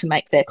hard to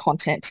make their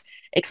content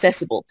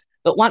accessible.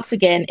 But once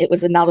again, it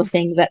was another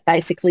thing that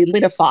basically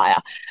lit a fire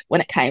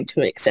when it came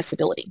to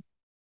accessibility.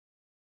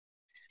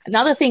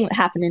 Another thing that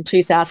happened in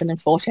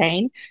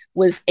 2014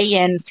 was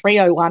EN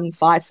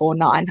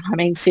 301549. I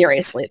mean,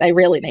 seriously, they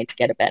really need to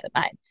get a better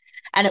name.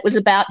 And it was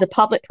about the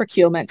public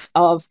procurement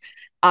of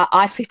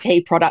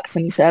ICT products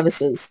and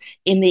services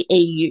in the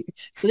EU.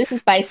 So this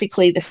is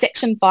basically the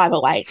Section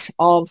 508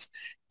 of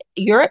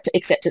Europe,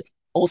 except it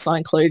also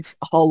includes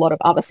a whole lot of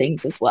other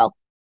things as well.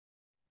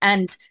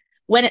 And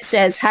when it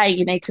says, hey,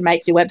 you need to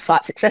make your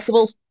websites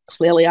accessible,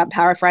 clearly I'm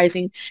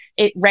paraphrasing,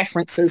 it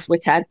references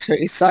WCAG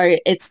 2. So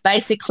it's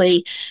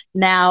basically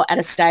now at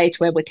a stage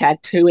where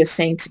WCAG 2 is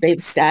seen to be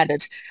the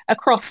standard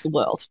across the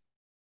world.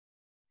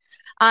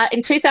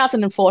 In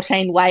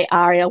 2014, WAY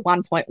ARIA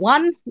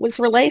 1.1 was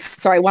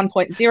released. Sorry,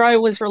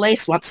 1.0 was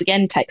released. Once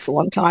again, takes a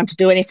long time to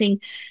do anything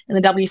in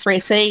the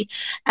W3C.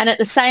 And at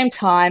the same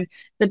time,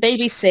 the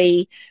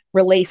BBC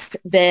released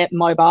their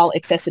mobile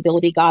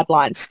accessibility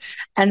guidelines.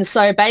 And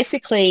so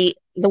basically,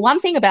 the one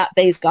thing about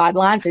these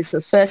guidelines is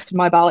the first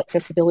mobile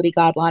accessibility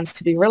guidelines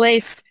to be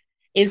released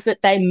is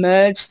that they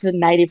merged the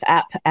native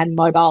app and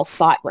mobile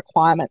site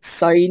requirements.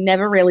 So you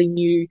never really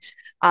knew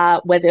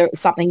whether it was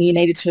something you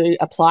needed to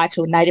apply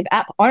to a native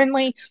app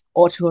only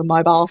or to a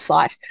mobile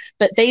site.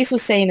 But these were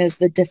seen as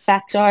the de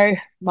facto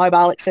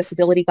mobile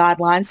accessibility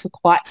guidelines for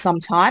quite some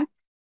time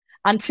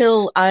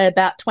until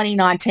about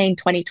 2019,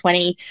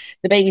 2020,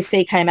 the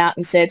BBC came out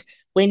and said,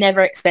 we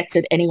never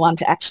expected anyone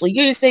to actually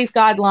use these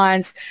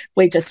guidelines.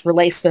 We just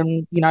released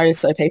them, you know,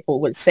 so people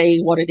would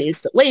see what it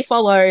is that we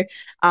follow.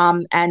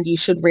 And you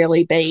should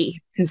really be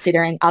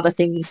considering other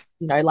things,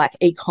 you know, like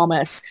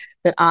e-commerce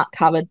that aren't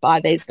covered by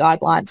these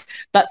guidelines.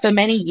 But for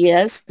many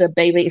years, the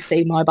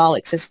BBC mobile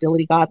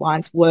accessibility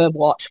guidelines were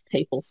what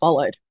people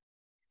followed.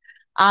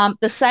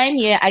 The same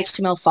year,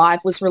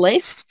 HTML5 was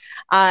released,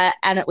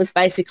 and it was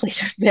basically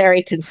a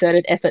very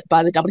concerted effort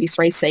by the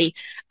W3C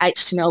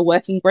HTML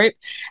working group,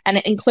 and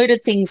it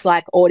included things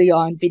like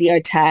audio and video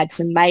tags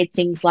and made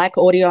things like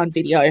audio and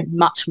video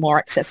much more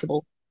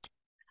accessible.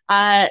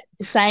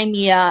 Same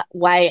year,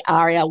 WAY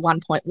ARIA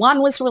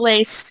 1.1 was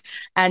released,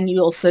 and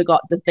you also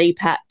got the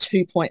BPAT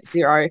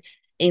 2.0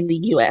 in the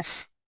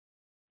US.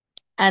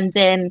 And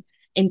then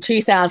in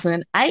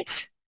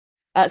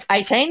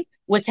 2018,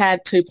 WCAG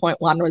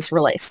 2.1 was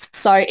released.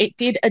 So it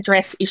did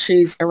address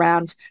issues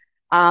around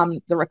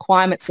the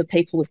requirements of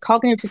people with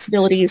cognitive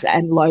disabilities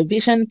and low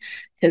vision,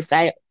 because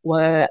they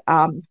were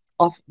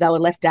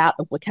left out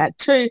of WCAG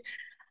 2.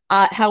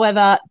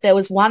 However, there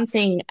was one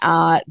thing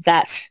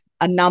that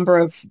a number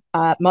of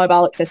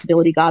mobile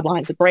accessibility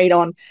guidelines agreed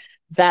on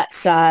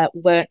that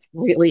weren't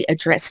really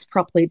addressed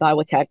properly by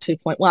WCAG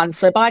 2.1.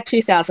 So by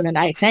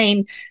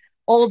 2018,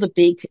 all the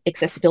big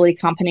accessibility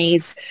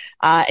companies,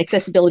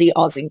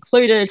 AccessibilityOz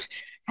included,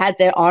 had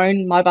their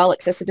own mobile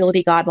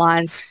accessibility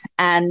guidelines.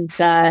 And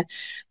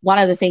one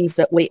of the things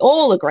that we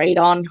all agreed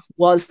on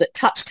was that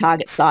touch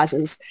target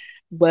sizes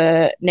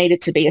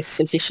needed to be a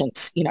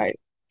sufficient, you know,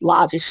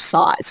 largish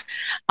size.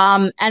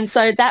 And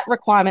so that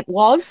requirement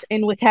was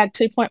in WCAG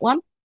 2.1.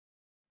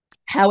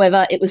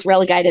 However, it was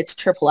relegated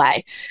to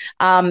AAA.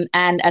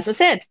 And as I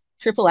said,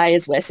 AAA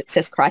is where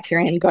success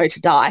criterion go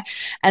to die.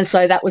 And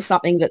so that was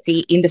something that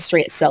the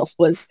industry itself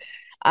was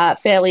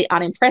fairly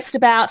unimpressed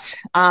about,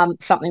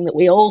 something that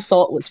we all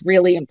thought was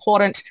really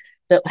important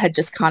that had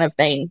just kind of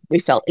been, we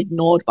felt,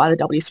 ignored by the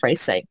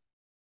W3C.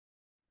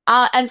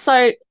 And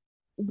so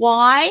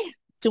why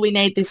do we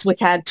need this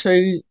WCAG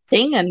 2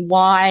 thing, and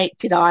why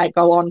did I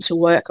go on to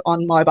work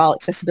on mobile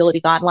accessibility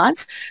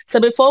guidelines?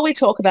 So before we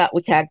talk about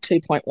WCAG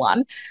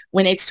 2.1,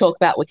 we need to talk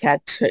about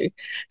WCAG 2.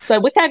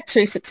 So WCAG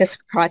 2 success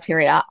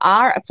criteria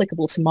are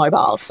applicable to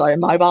mobile, so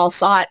mobile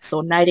sites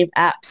or native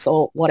apps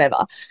or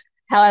whatever.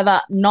 However,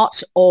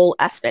 not all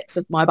aspects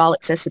of mobile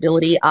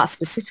accessibility are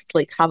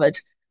specifically covered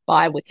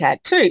by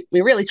WCAG 2.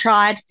 We really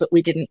tried, but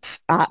we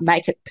didn't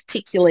make it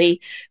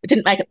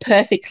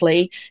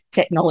perfectly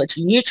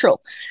technology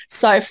neutral.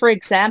 So for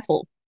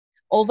example,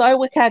 although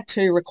WCAG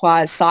 2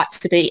 requires sites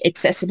to be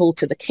accessible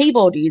to the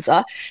keyboard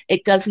user,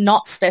 it does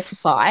not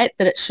specify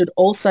that it should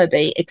also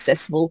be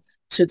accessible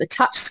to the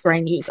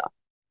touchscreen user.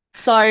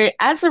 So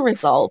as a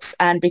result,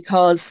 and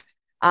because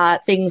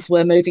things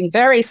were moving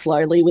very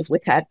slowly with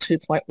WCAG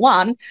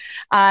 2.1,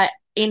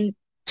 in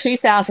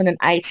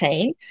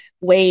 2017,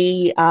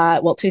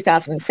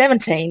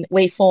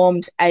 we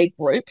formed a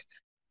group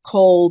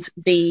called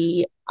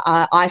the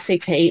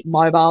ICT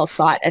Mobile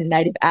Site and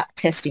Native App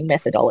Testing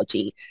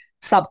Methodology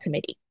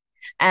Subcommittee.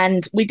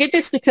 And we did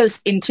this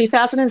because in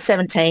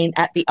 2017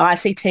 at the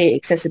ICT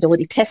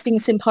Accessibility Testing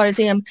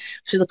Symposium,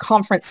 which is a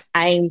conference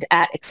aimed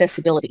at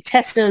accessibility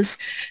testers,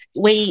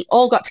 we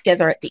all got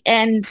together at the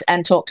end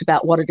and talked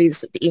about what it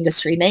is that the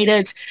industry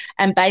needed.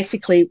 And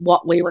basically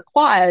what we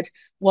required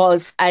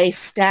was a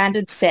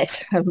standard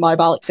set of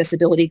mobile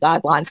accessibility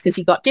guidelines, because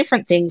you got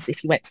different things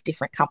if you went to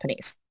different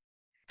companies.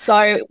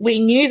 So we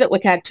knew that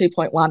WCAG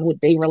 2.1 would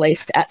be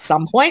released at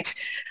some point.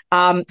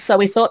 So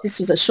we thought this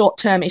was a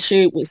short-term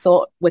issue. We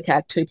thought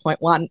WCAG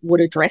 2.1 would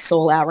address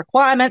all our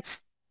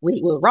requirements.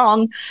 we were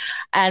wrong.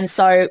 And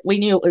so we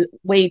knew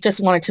we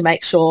just wanted to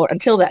make sure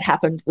until that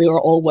happened, we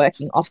were all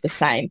working off the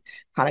same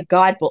kind of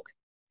guidebook.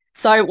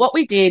 So what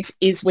we did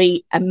is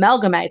we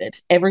amalgamated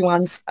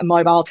everyone's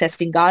mobile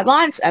testing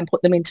guidelines and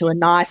put them into a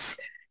nice,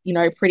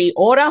 pretty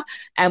order,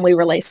 and we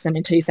released them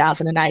in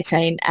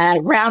 2018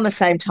 around the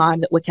same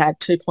time that WCAG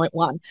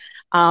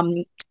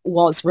 2.1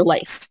 was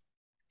released.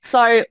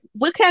 So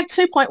WCAG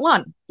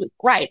 2.1,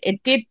 great.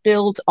 It did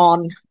build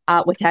on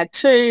WCAG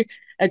 2,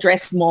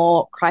 addressed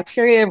more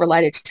criteria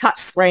related to touch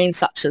screens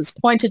such as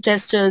pointer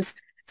gestures,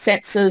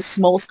 sensors,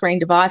 small screen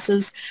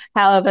devices.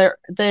 However,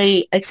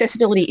 the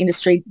accessibility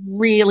industry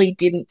really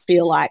didn't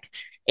feel like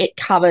it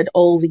covered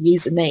all the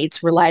user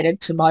needs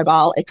related to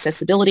mobile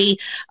accessibility.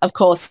 Of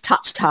course,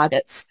 touch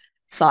targets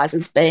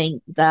sizes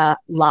being the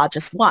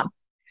largest one.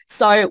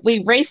 So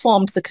we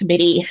reformed the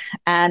committee,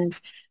 and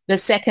the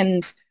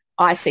second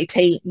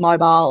ICT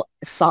mobile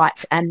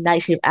site and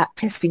native app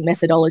testing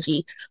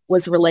methodology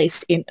was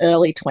released in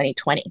early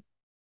 2020.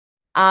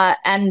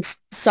 And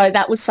so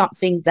that was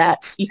something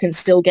that you can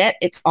still get.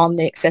 It's on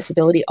the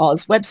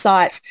AccessibilityOz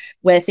website.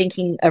 We're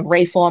thinking of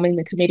reforming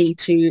the committee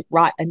to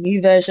write a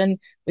new version.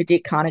 We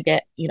did kind of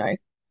get,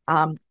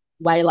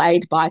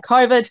 waylaid by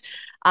COVID,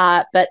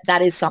 but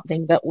that is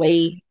something that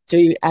we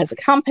do as a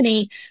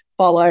company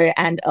follow,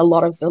 and a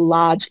lot of the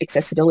large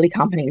accessibility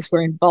companies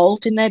were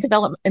involved in that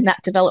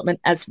development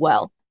as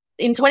well.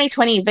 In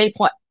 2020,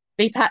 VPAT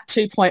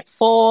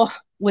 2.4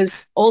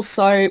 was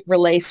also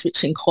released,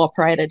 which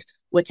incorporated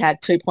WCAG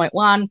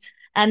 2.1,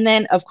 and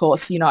then, of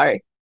course,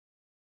 the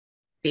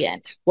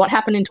end. What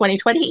happened in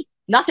 2020?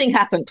 Nothing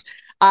happened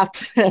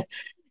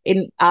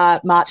in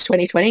March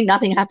 2020.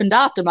 Nothing happened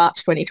after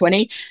March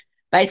 2020.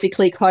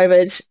 Basically,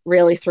 COVID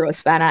really threw a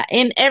spanner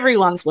in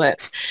everyone's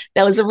works.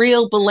 There was a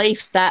real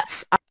belief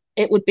that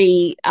it would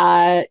be,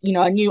 a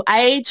new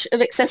age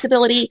of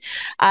accessibility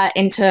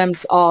in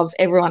terms of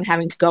everyone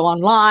having to go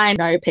online.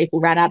 People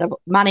ran out of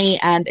money,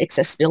 and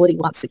accessibility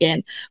once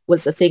again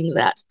was the thing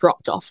that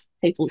dropped off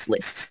people's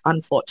lists,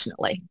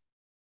 unfortunately.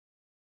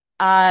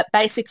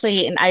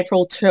 Basically, in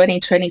April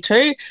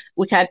 2022,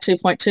 WCAG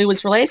 2.2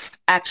 was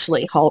released.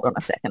 Actually, hold on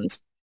a second.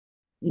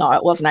 No,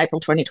 it wasn't April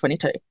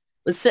 2022. It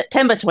was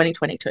September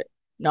 2022.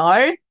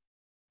 No,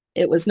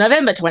 it was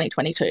November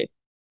 2022.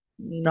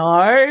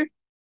 No.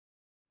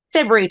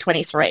 February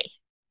 23.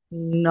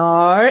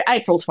 No.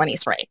 April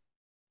 23.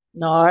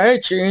 No.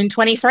 June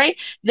 23.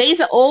 These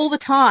are all the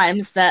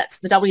times that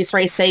the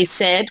W3C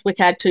said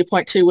WCAG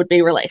 2.2 would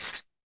be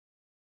released.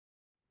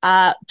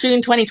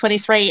 June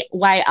 2023,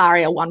 WAY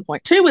ARIA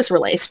 1.2 was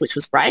released, which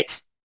was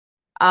great.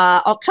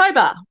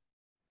 October,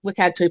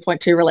 WCAG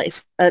 2.2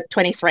 release,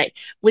 23,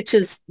 which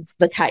is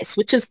the case,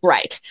 which is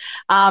great.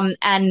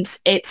 And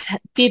it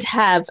did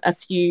have a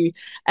few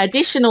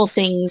additional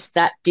things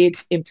that did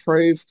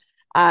improve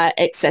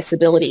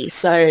accessibility.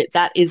 So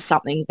that is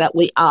something that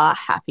we are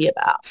happy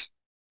about.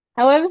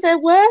 However, there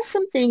were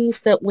some things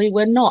that we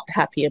were not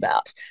happy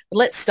about. But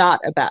let's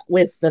start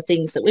with the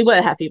things that we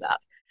were happy about.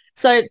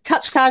 So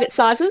touch target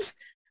sizes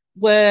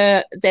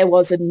there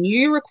was a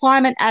new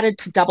requirement added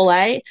to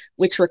AA,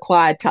 which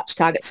required touch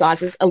target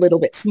sizes a little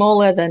bit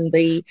smaller than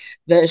the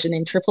version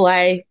in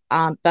AAA,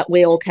 but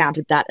we all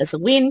counted that as a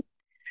win.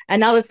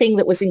 Another thing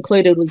that was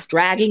included was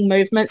dragging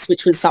movements,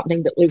 which was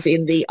something that was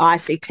in the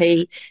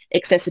ICT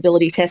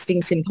Accessibility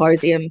Testing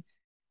Symposium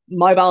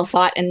mobile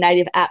site and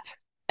native app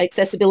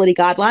accessibility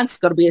guidelines. It's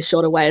got to be a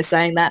shorter way of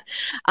saying that.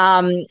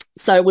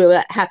 So we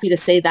were happy to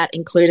see that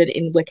included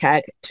in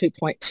WCAG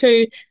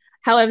 2.2.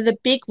 However, the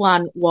big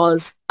one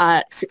was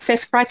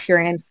success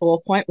criterion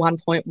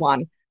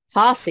 4.1.1,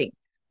 passing,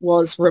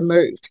 was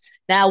removed.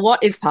 Now,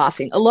 what is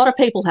passing? A lot of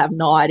people have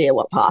no idea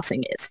what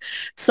passing is.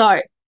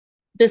 So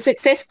the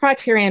success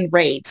criterion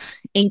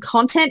reads, in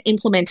content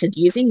implemented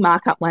using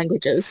markup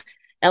languages,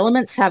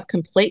 elements have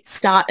complete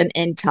start and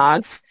end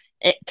tags.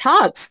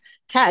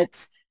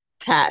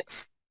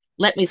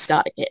 Let me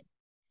start again.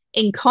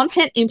 In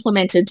content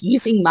implemented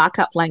using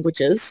markup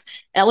languages,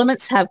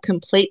 elements have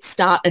complete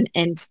start and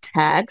end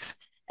tags.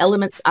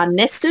 Elements are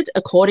nested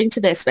according to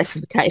their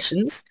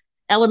specifications.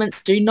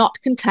 Elements do not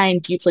contain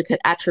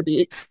duplicate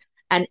attributes,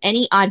 and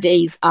any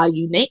IDs are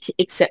unique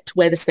except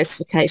where the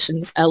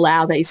specifications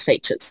allow these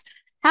features.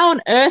 How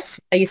on earth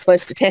are you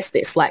supposed to test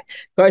this? Like,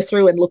 go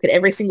through and look at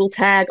every single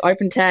tag,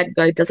 open tag,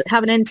 go, does it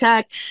have an end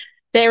tag?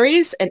 There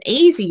is an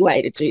easy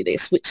way to do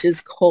this, which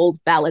is called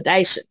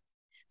validation.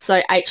 So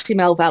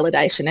HTML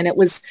validation, and it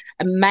was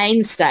a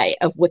mainstay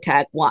of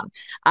WCAG 1.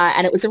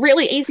 And it was a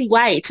really easy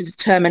way to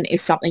determine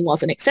if something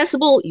wasn't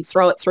accessible. You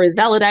throw it through the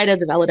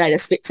validator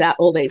spits out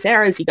all these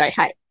errors, you go,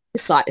 hey,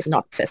 this site is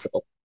not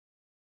accessible.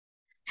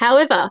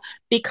 However,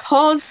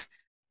 because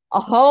a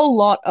whole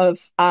lot of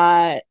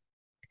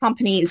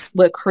companies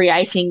were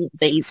creating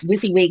these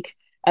WYSIWYG,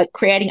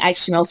 creating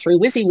HTML through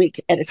WYSIWYG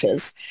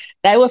editors,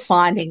 they were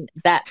finding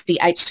that the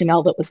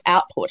HTML that was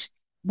output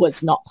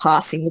was not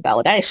passing the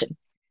validation.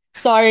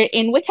 So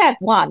in WCAG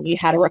 1, you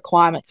had a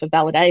requirement for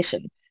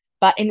validation,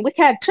 but in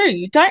WCAG 2,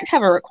 you don't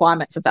have a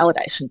requirement for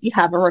validation. You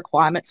have a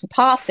requirement for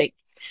passing.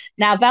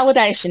 Now,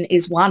 validation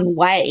is one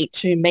way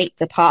to meet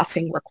the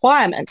passing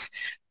requirement,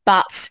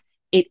 but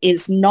it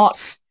is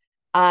not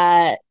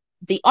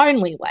the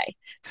only way.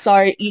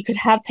 So you could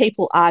have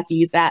people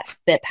argue that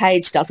their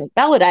page doesn't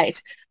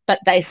validate, but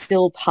they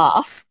still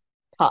pass,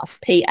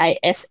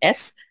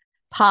 P-A-S-S,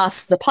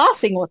 pass the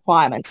passing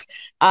requirement,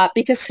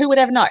 because who would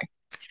ever know?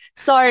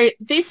 So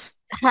this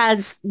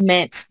has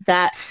meant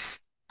that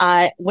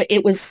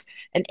it was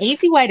an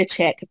easy way to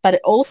check, but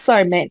it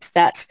also meant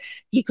that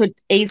you could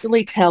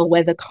easily tell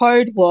whether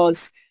code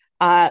was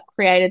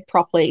created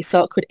properly,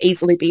 so it could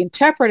easily be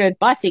interpreted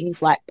by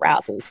things like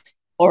browsers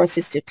or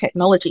assistive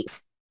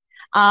technologies.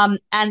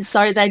 And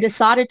so they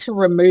decided to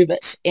remove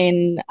it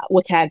in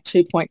WCAG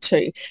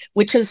 2.2,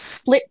 which has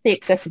split the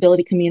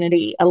accessibility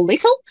community a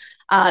little.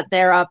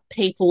 There are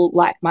people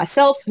like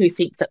myself who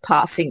think that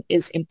passing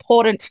is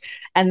important,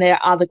 and there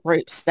are other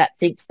groups that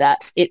think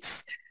that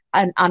it's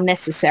an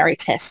unnecessary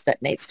test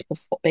that needs to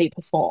be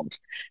performed.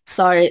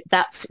 So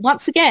that's,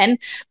 once again,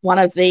 one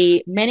of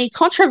the many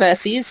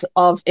controversies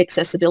of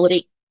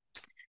accessibility.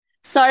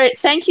 So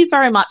thank you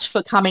very much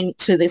for coming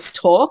to this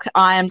talk.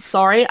 I am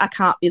sorry I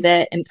can't be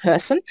there in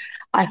person.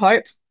 I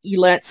hope you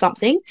learnt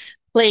something.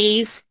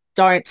 Please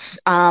don't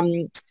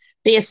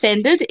be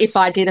offended if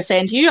I did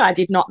offend you. I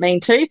did not mean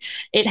to.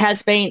 It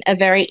has been a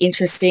very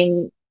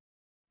interesting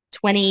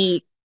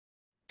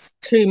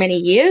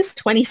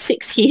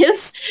 26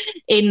 years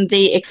in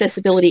the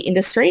accessibility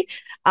industry.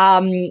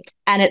 And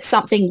it's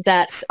something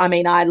that, I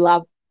mean, I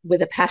love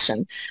with a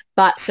passion,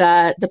 but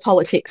the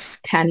politics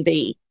can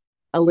be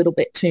a little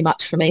bit too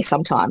much for me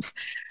sometimes.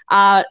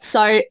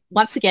 So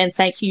once again,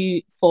 thank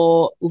you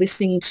for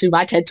listening to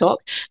my TED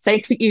Talk.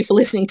 Thank you for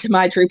listening to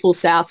my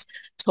DrupalSouth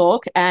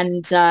talk,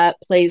 and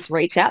please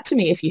reach out to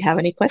me if you have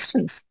any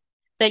questions.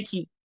 Thank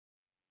you.